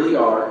you really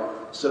are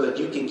so that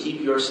you can keep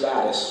your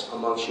status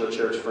amongst your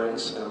church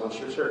friends and amongst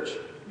your church?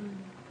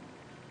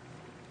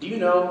 Do you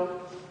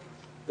know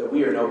that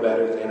we are no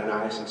better than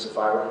Ananias and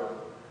Sapphira?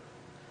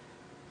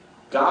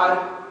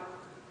 God,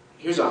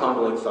 here's a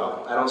humbling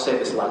thought. I don't say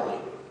this lightly,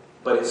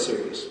 but it's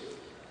serious.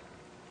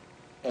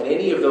 At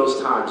any of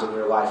those times in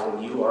your life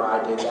when you or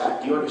I did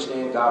that, do you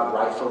understand God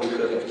rightfully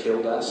could have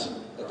killed us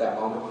at that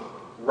moment?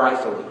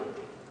 Rightfully.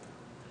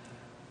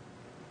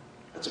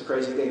 That's a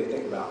crazy thing to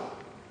think about.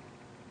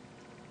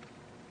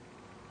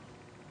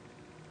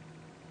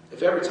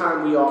 If every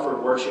time we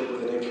offered worship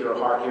with an impure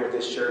heart here at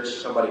this church,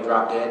 somebody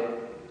dropped dead,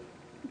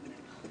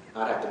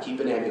 I'd have to keep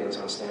an ambulance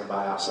on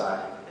standby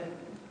outside.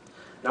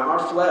 Now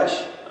our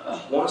flesh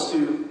wants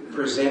to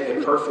present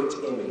a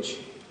perfect image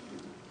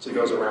to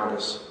those around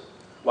us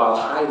while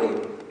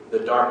hiding the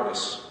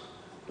darkness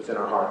within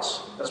our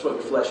hearts. That's what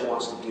your flesh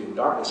wants to do.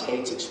 Darkness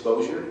hates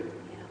exposure.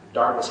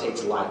 Darkness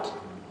hates light.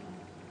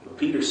 But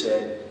Peter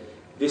said,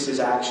 this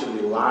is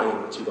actually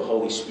lying to the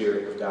Holy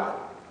Spirit of God.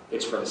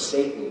 It's from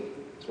Satan,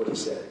 is what he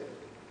said.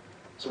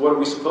 So what are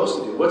we supposed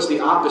to do? What's the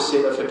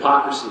opposite of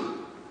hypocrisy?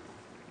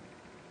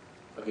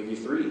 I'll give you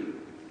three.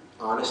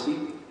 Honesty,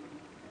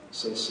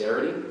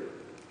 sincerity,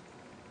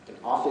 and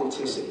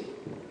authenticity.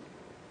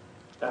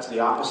 That's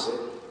the opposite.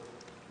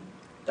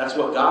 That's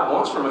what God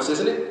wants from us,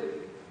 isn't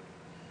it?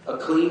 A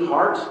clean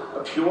heart,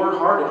 a pure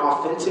heart, an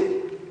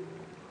authentic,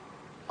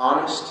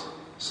 honest,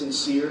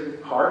 sincere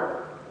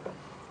heart.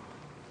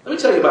 Let me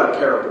tell you about a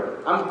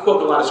parable. I'm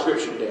quoting a lot of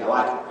scripture today. I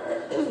like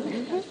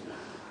it.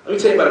 Let me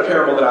tell you about a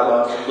parable that I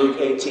love from Luke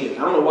 18. I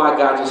don't know why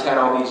God just had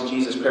all these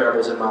Jesus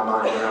parables in my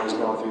mind when I was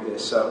going through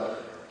this. So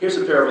here's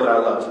a parable that I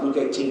love. Luke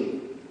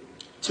 18.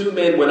 2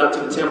 men went up to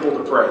the temple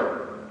to pray.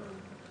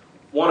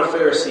 One a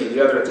Pharisee,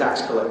 the other a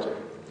tax collector.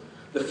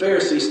 The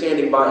Pharisee,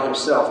 standing by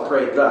himself,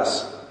 prayed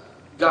thus,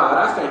 God,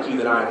 I thank you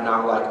that I am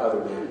not like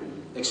other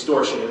men,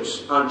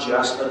 extortioners,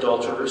 unjust,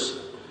 adulterers,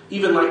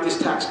 even like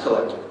this tax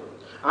collector.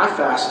 I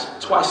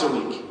fast twice a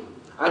week.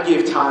 I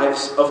give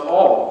tithes of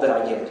all that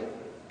I get.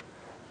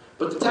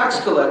 But the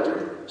tax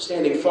collector,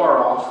 standing far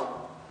off,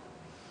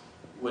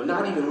 would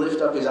not even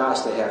lift up his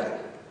eyes to heaven,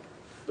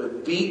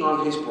 but beat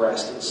on his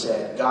breast and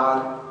said,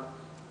 God,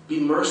 be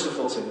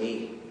merciful to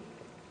me,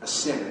 a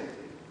sinner.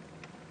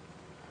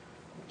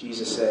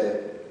 Jesus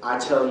said, I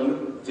tell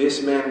you,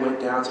 this man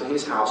went down to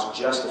his house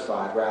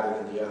justified rather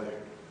than the other.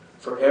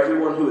 For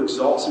everyone who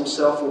exalts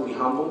himself will be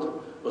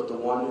humbled, but the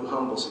one who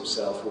humbles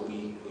himself will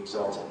be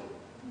exalted.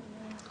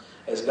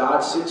 As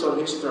God sits on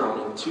his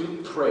throne and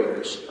two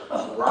prayers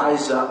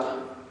rise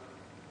up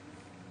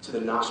to the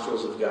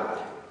nostrils of God,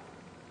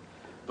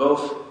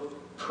 both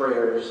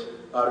prayers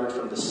uttered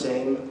from the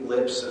same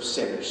lips of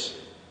sinners.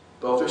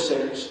 Both are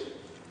sinners.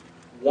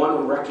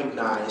 One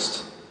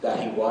recognized that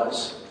he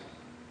was.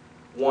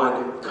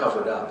 One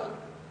covered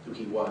up who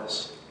he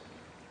was.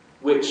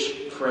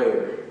 Which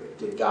prayer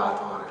did God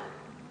honor?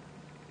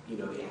 You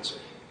know the answer.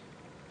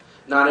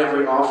 Not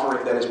every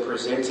offering that is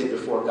presented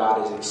before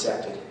God is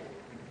accepted.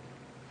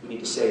 We need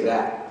to say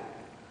that.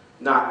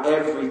 Not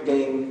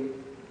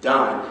everything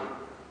done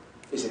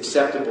is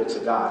acceptable to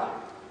God.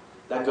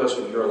 That goes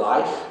for your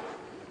life.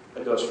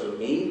 That goes for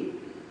me.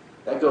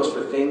 That goes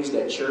for things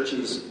that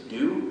churches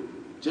do.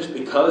 Just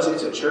because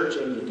it's a church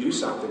and you do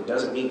something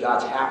doesn't mean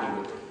God's happy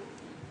with it.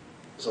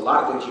 There's a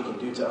lot of things you can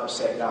do to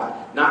upset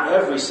God. Not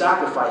every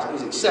sacrifice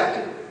is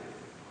accepted.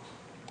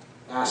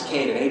 Ask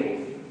Cain and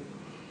Abel.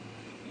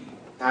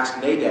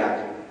 Ask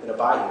Nadab and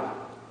Abihu.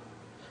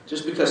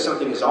 Just because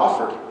something is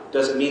offered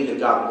doesn't mean that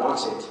God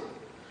wants it.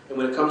 And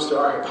when it comes to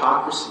our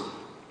hypocrisy,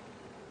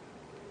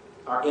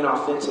 our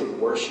inauthentic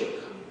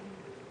worship,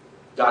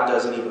 God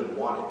doesn't even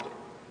want it.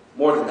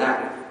 More than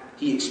that,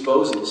 he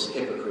exposes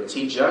hypocrites.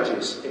 He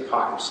judges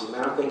hypocrisy.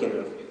 Man, I'm thinking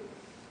of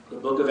the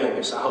book of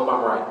Amos. I hope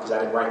I'm right because I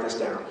didn't write this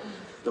down.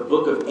 The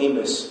book of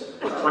Amos,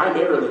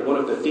 primarily one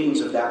of the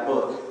themes of that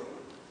book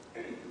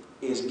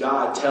is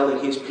God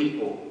telling his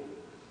people,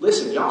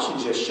 listen, y'all should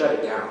just shut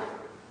it down.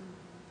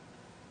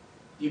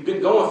 You've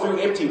been going through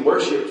empty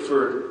worship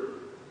for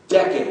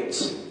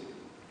decades.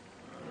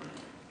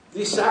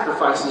 These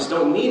sacrifices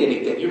don't mean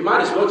anything. You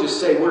might as well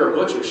just say we're a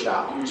butcher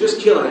shop. You're just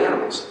killing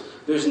animals.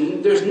 There's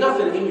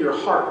nothing in your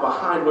heart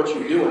behind what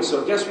you're doing.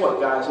 So guess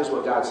what, guys? Here's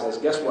what God says.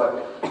 Guess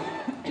what?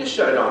 Just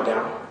shut it on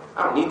down.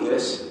 I don't need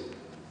this.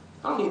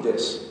 I don't need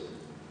this.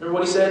 Remember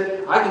what he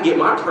said? I can get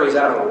my praise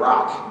out of a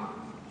rock.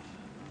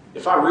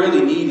 If I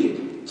really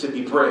needed to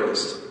be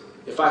praised,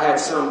 if I had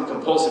some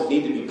compulsive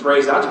need to be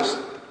praised,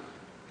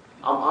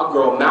 I'll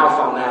grow a mouth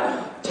on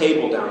that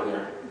table down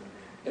there,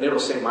 and it'll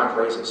sing my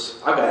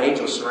praises. I've got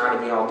angels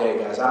surrounding me all day,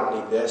 guys. I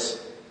don't need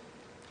this.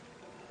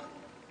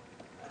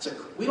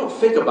 We don't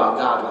think about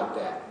God like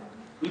that.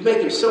 We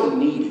make him so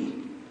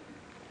needy.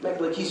 Make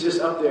like he's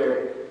just up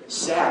there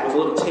sad with a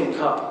little tin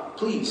cup.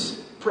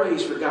 Please,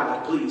 praise for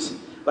God, please.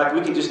 Like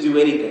we can just do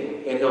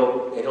anything, and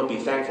he'll be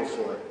thankful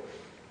for it.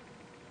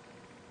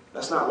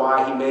 That's not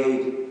why he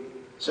made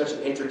such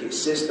an intricate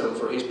system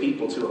for his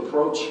people to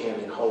approach him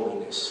in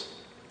holiness.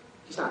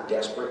 He's not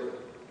desperate.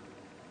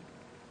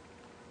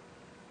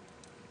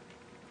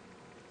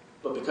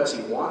 But because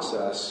he wants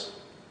us,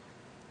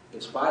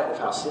 in spite of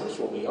how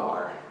sinful we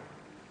are,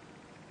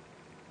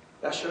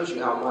 that shows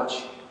you how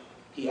much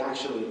he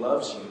actually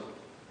loves you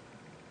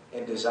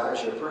and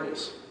desires your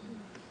praise.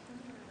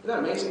 Isn't that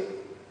amazing?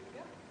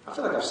 I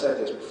feel like I've said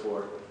this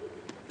before.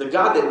 The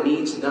God that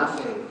needs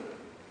nothing,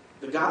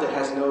 the God that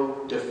has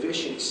no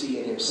deficiency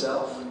in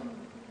himself,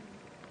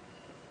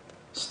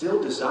 still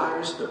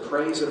desires the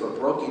praise of a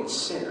broken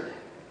sinner.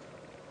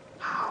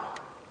 How?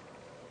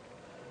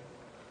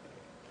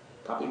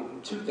 Probably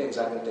two things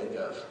I can think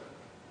of.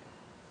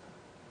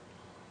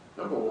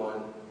 Number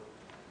one,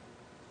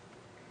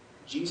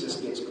 Jesus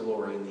gets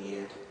glory in the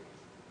end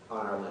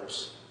on our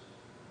lips.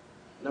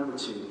 Number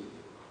two,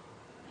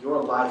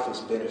 your life is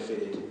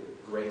benefited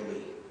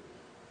greatly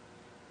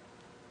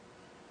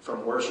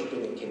from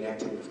worshiping and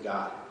connecting with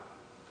God.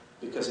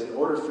 Because in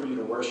order for you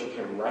to worship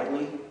him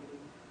rightly,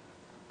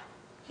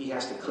 he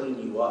has to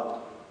clean you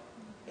up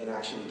and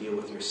actually deal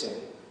with your sin.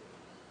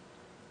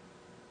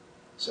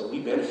 So we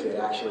benefit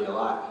actually a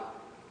lot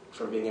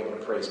from being able to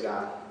praise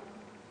God.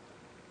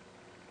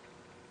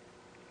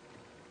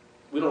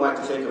 We don't like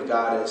to think of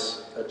God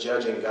as a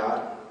judging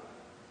God.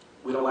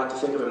 We don't like to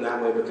think of him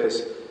that way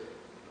because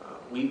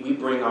we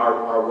bring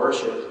our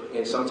worship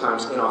in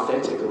sometimes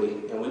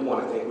inauthentically, and we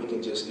want to think we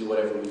can just do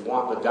whatever we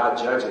want, but God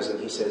judges and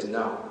he says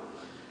no.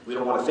 We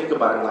don't want to think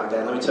about it like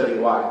that. Let me tell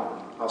you why.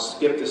 I'll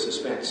skip the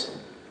suspense.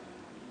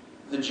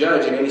 The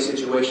judge in any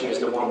situation is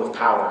the one with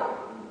power.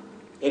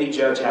 Any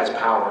judge has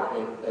power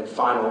and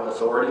final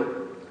authority.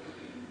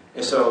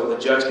 And so the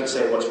judge can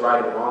say what's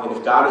right and wrong. And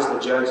if God is the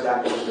judge,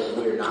 that means that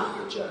we're not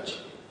the judge.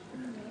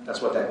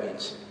 That's what that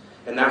means.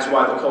 And that's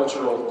why the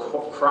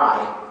cultural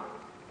cry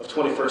of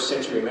 21st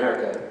century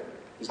America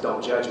is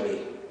don't judge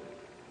me,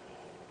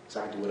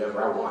 so I can do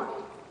whatever I want.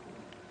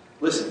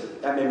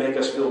 Listen, that may make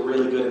us feel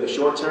really good in the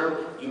short term.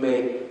 You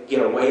may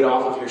get a weight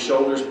off of your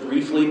shoulders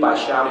briefly by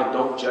shouting,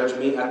 don't judge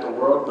me at the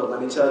world. But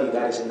let me tell you,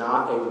 that is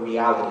not a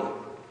reality.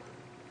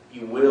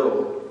 You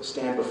will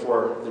stand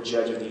before the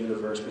judge of the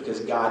universe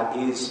because God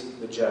is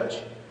the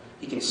judge.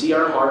 He can see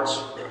our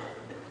hearts,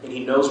 and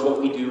he knows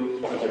what we do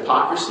in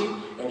hypocrisy,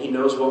 and he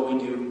knows what we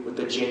do with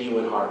the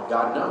genuine heart.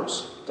 God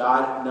knows.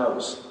 God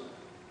knows.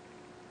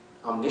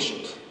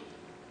 Omniscient.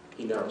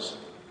 He knows.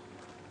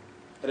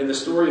 And in the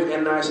story of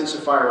Ananias and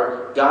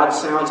Sapphira, God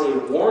sounds a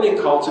warning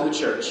call to the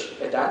church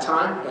at that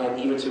time and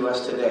even to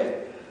us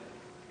today.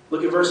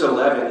 Look at verse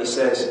 11. He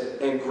says,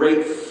 and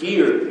great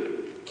fear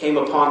came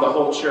upon the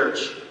whole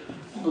church.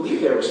 I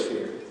believe there was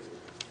fear.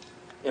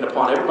 And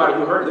upon everybody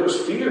who heard, there was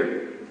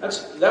fear.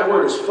 That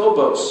word is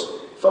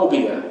phobos,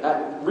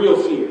 phobia,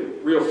 real fear,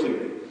 real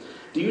fear.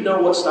 Do you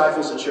know what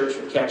stifles a church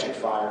from catching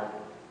fire?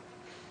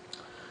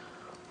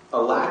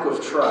 A lack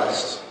of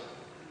trust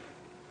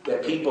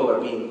that people are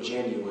being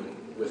genuine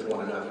with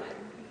one another.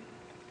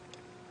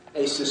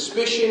 A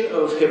suspicion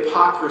of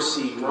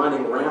hypocrisy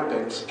running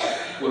rampant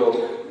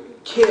will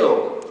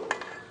kill.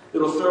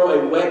 It'll throw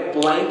a wet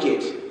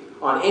blanket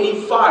on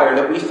any fire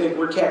that we think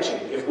we're catching.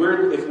 If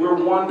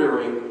we're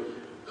wondering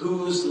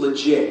who's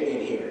legit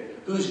in here,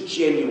 who's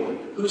genuine,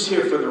 who's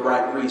here for the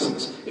right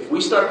reasons. If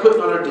we start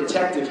putting on our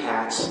detective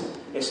hats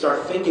and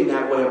start thinking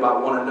that way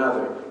about one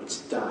another, it's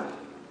done.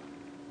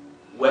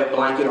 Wet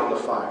blanket on the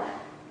fire.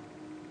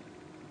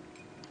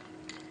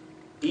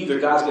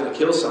 Either God's going to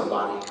kill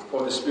somebody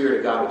or the Spirit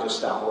of God will just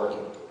stop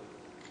working.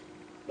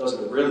 Those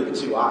are really the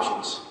two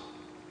options.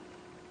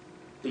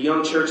 The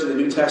young church in the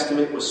New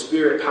Testament was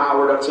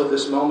Spirit-powered up till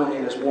this moment,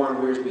 and as Warren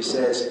Wiersbe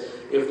says,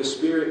 if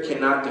Satan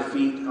cannot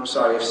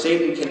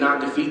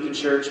defeat the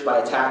church by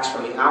attacks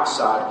from the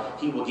outside,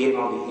 he will get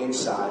on the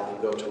inside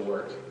and go to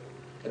work.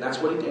 And that's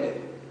what he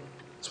did.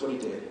 That's what he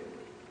did.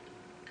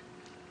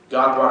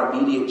 God brought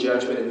immediate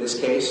judgment in this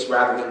case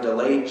rather than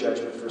delayed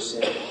judgment for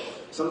sin.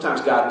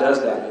 Sometimes God does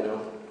that, you know.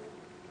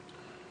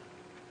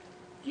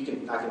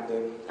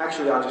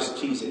 I'll just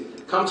tease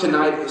it. Come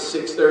tonight at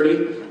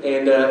 6:30,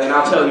 and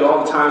I'll tell you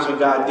all the times when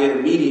God did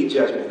immediate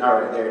judgment.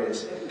 All right, there it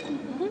is.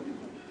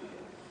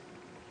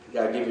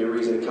 Got to give you a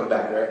reason to come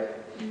back, right?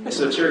 And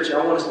so, church,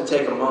 I want us to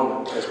take a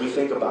moment as we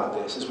think about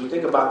this. As we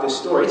think about this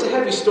story. It's a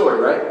heavy story,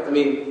 right? I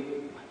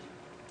mean,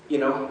 you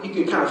know, you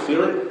can kind of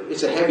feel it.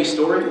 It's a heavy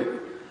story.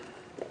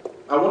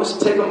 I want us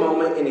to take a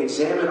moment and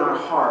examine our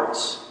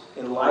hearts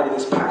in light of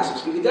this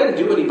passage. It doesn't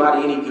do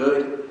anybody any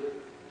good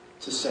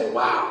to say,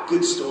 wow,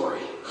 good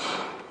story.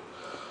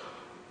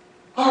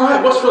 All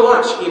right, what's for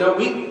lunch? You know,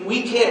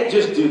 we can't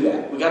just do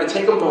that. We got to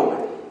take a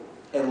moment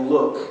and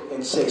look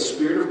and say,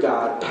 Spirit of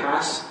God,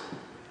 pass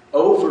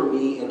over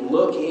me and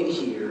look in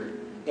here.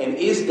 And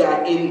is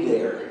that in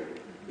there?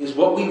 Is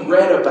what we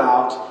read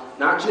about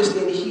not just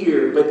in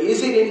here, but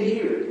is it in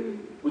here?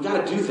 We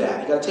got to do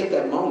that. You got to take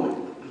that moment.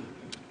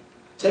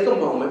 Take a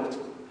moment,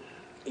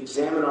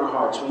 examine our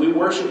hearts. When we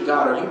worship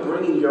God, are you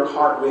bringing your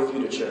heart with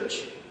you to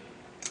church?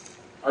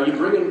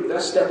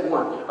 That's step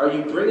one. Are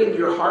you bringing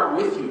your heart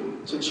with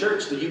you to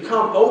church? Do you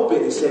come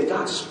open and say,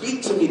 God,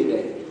 speak to me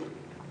today?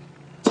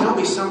 Tell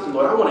me something,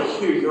 Lord. I want to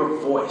hear your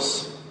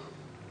voice.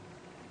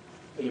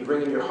 Are you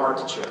bringing your heart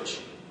to church?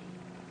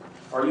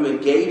 Are you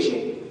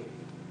engaging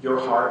your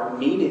heart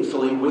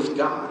meaningfully with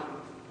God?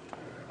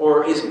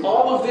 Or is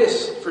all of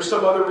this for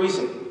some other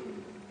reason?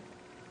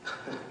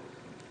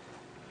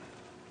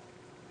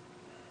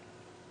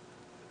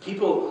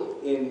 People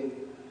in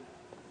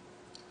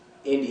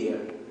India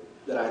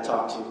that I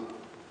talk to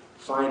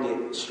find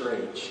it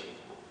strange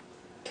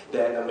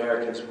that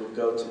Americans would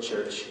go to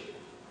church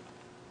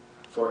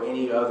for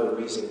any other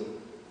reason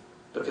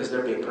because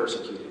they're being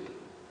persecuted.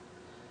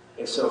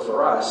 And so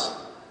for us,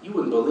 you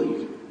wouldn't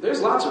believe,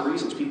 there's lots of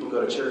reasons people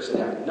go to church that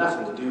have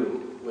nothing to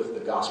do with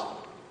the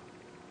gospel.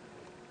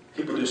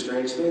 People do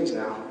strange things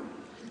now.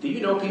 Do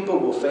you know people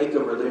will fake a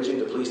religion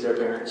to please their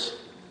parents?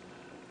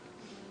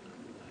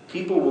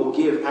 People will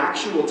give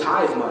actual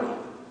tithe money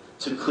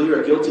to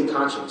clear a guilty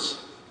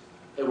conscience.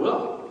 It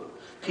will.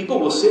 People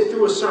will sit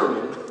through a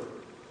sermon,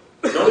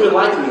 don't even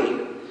like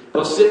me,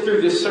 they'll sit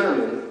through this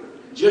sermon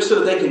just so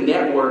that they can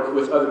network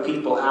with other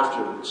people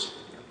afterwards.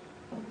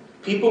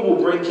 People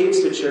will bring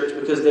kids to church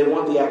because they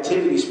want the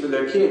activities for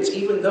their kids,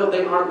 even though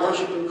they aren't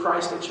worshiping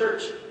Christ at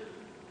church.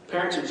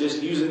 Parents are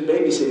just using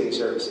babysitting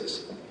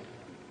services.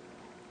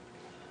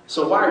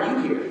 So why are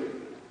you here?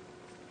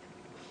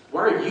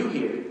 Why are you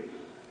here?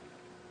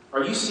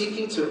 Are you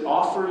seeking to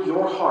offer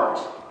your heart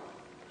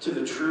to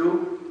the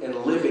true and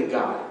living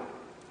God?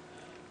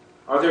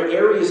 Are there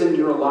areas in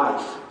your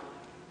life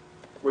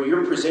where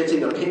you're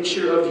presenting a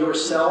picture of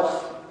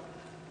yourself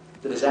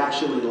that is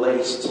actually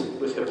laced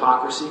with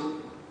hypocrisy?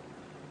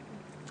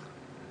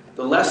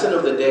 The lesson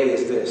of the day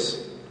is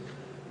this.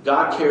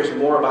 God cares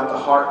more about the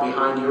heart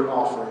behind your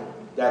offering.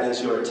 That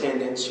is your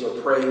attendance, your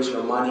praise,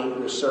 your money,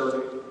 your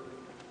serving.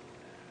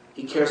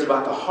 He cares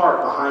about the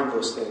heart behind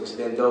those things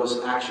than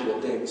those actual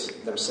things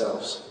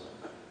themselves.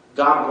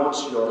 God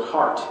wants your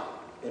heart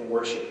in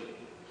worship.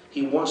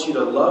 He wants you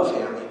to love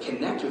Him and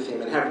connect with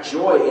Him and have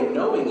joy in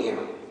knowing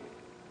Him.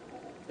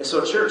 And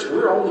so, church,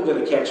 we're only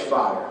going to catch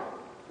fire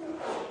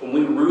when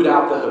we root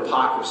out the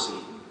hypocrisy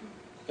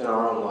in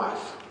our own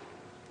life.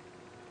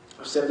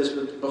 I've said this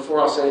before,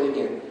 I'll say it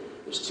again.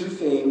 There's two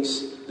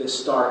things that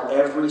start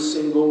every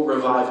single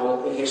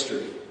revival in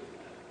history.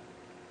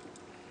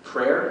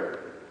 Prayer,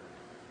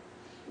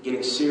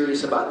 getting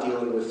serious about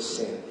dealing with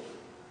sin.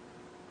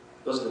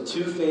 Those are the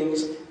two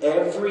things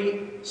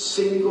every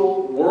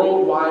single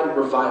worldwide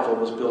revival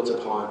was built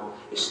upon.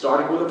 It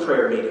started with a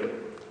prayer meeting.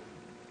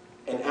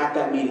 And at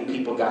that meeting,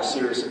 people got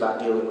serious about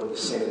dealing with the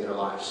sin in their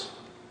lives.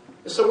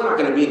 And so we're not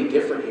going to be any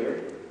different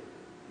here.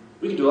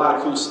 We can do a lot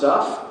of cool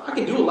stuff. I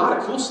can do a lot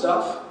of cool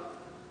stuff.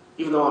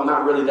 Even though I'm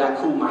not really that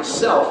cool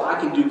myself, I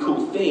can do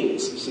cool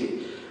things, you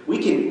see. We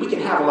can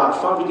have a lot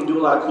of fun. We can do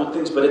a lot of cool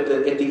things. But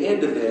at the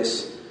end of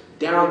this,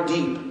 down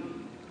deep,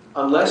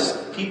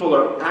 unless people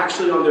are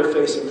actually on their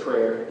face in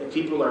prayer and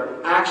people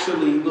are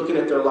actually looking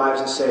at their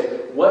lives and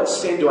say, what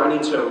sin do I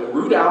need to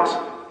root out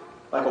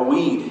like a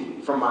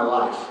weed from my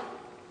life?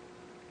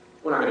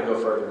 We're not going to go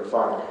further and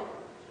farther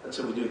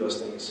until we do those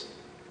things.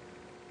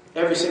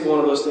 Every single one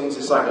of those things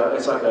is like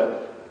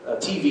a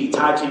TV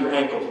tied to your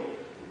ankle.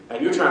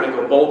 And you're trying to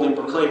go boldly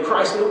proclaim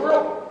Christ in the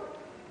world.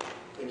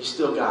 And you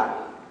still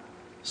got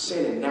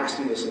sin and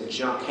nastiness and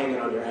junk hanging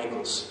on your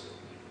ankles.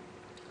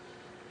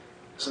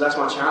 So that's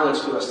my challenge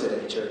to us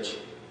today, church.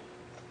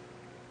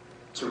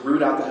 To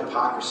root out the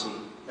hypocrisy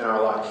in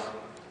our life.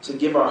 To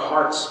give our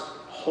hearts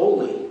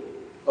wholly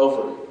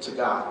over to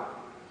God.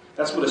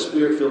 That's what a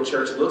Spirit-filled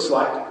church looks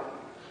like.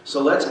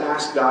 So let's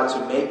ask God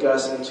to make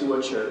us into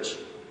a church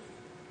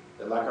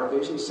that, like our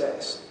vision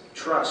says,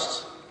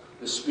 trusts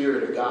the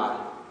Spirit of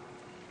God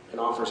and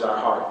offers our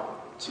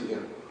heart to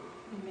Him.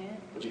 Amen.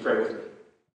 Would you pray with me?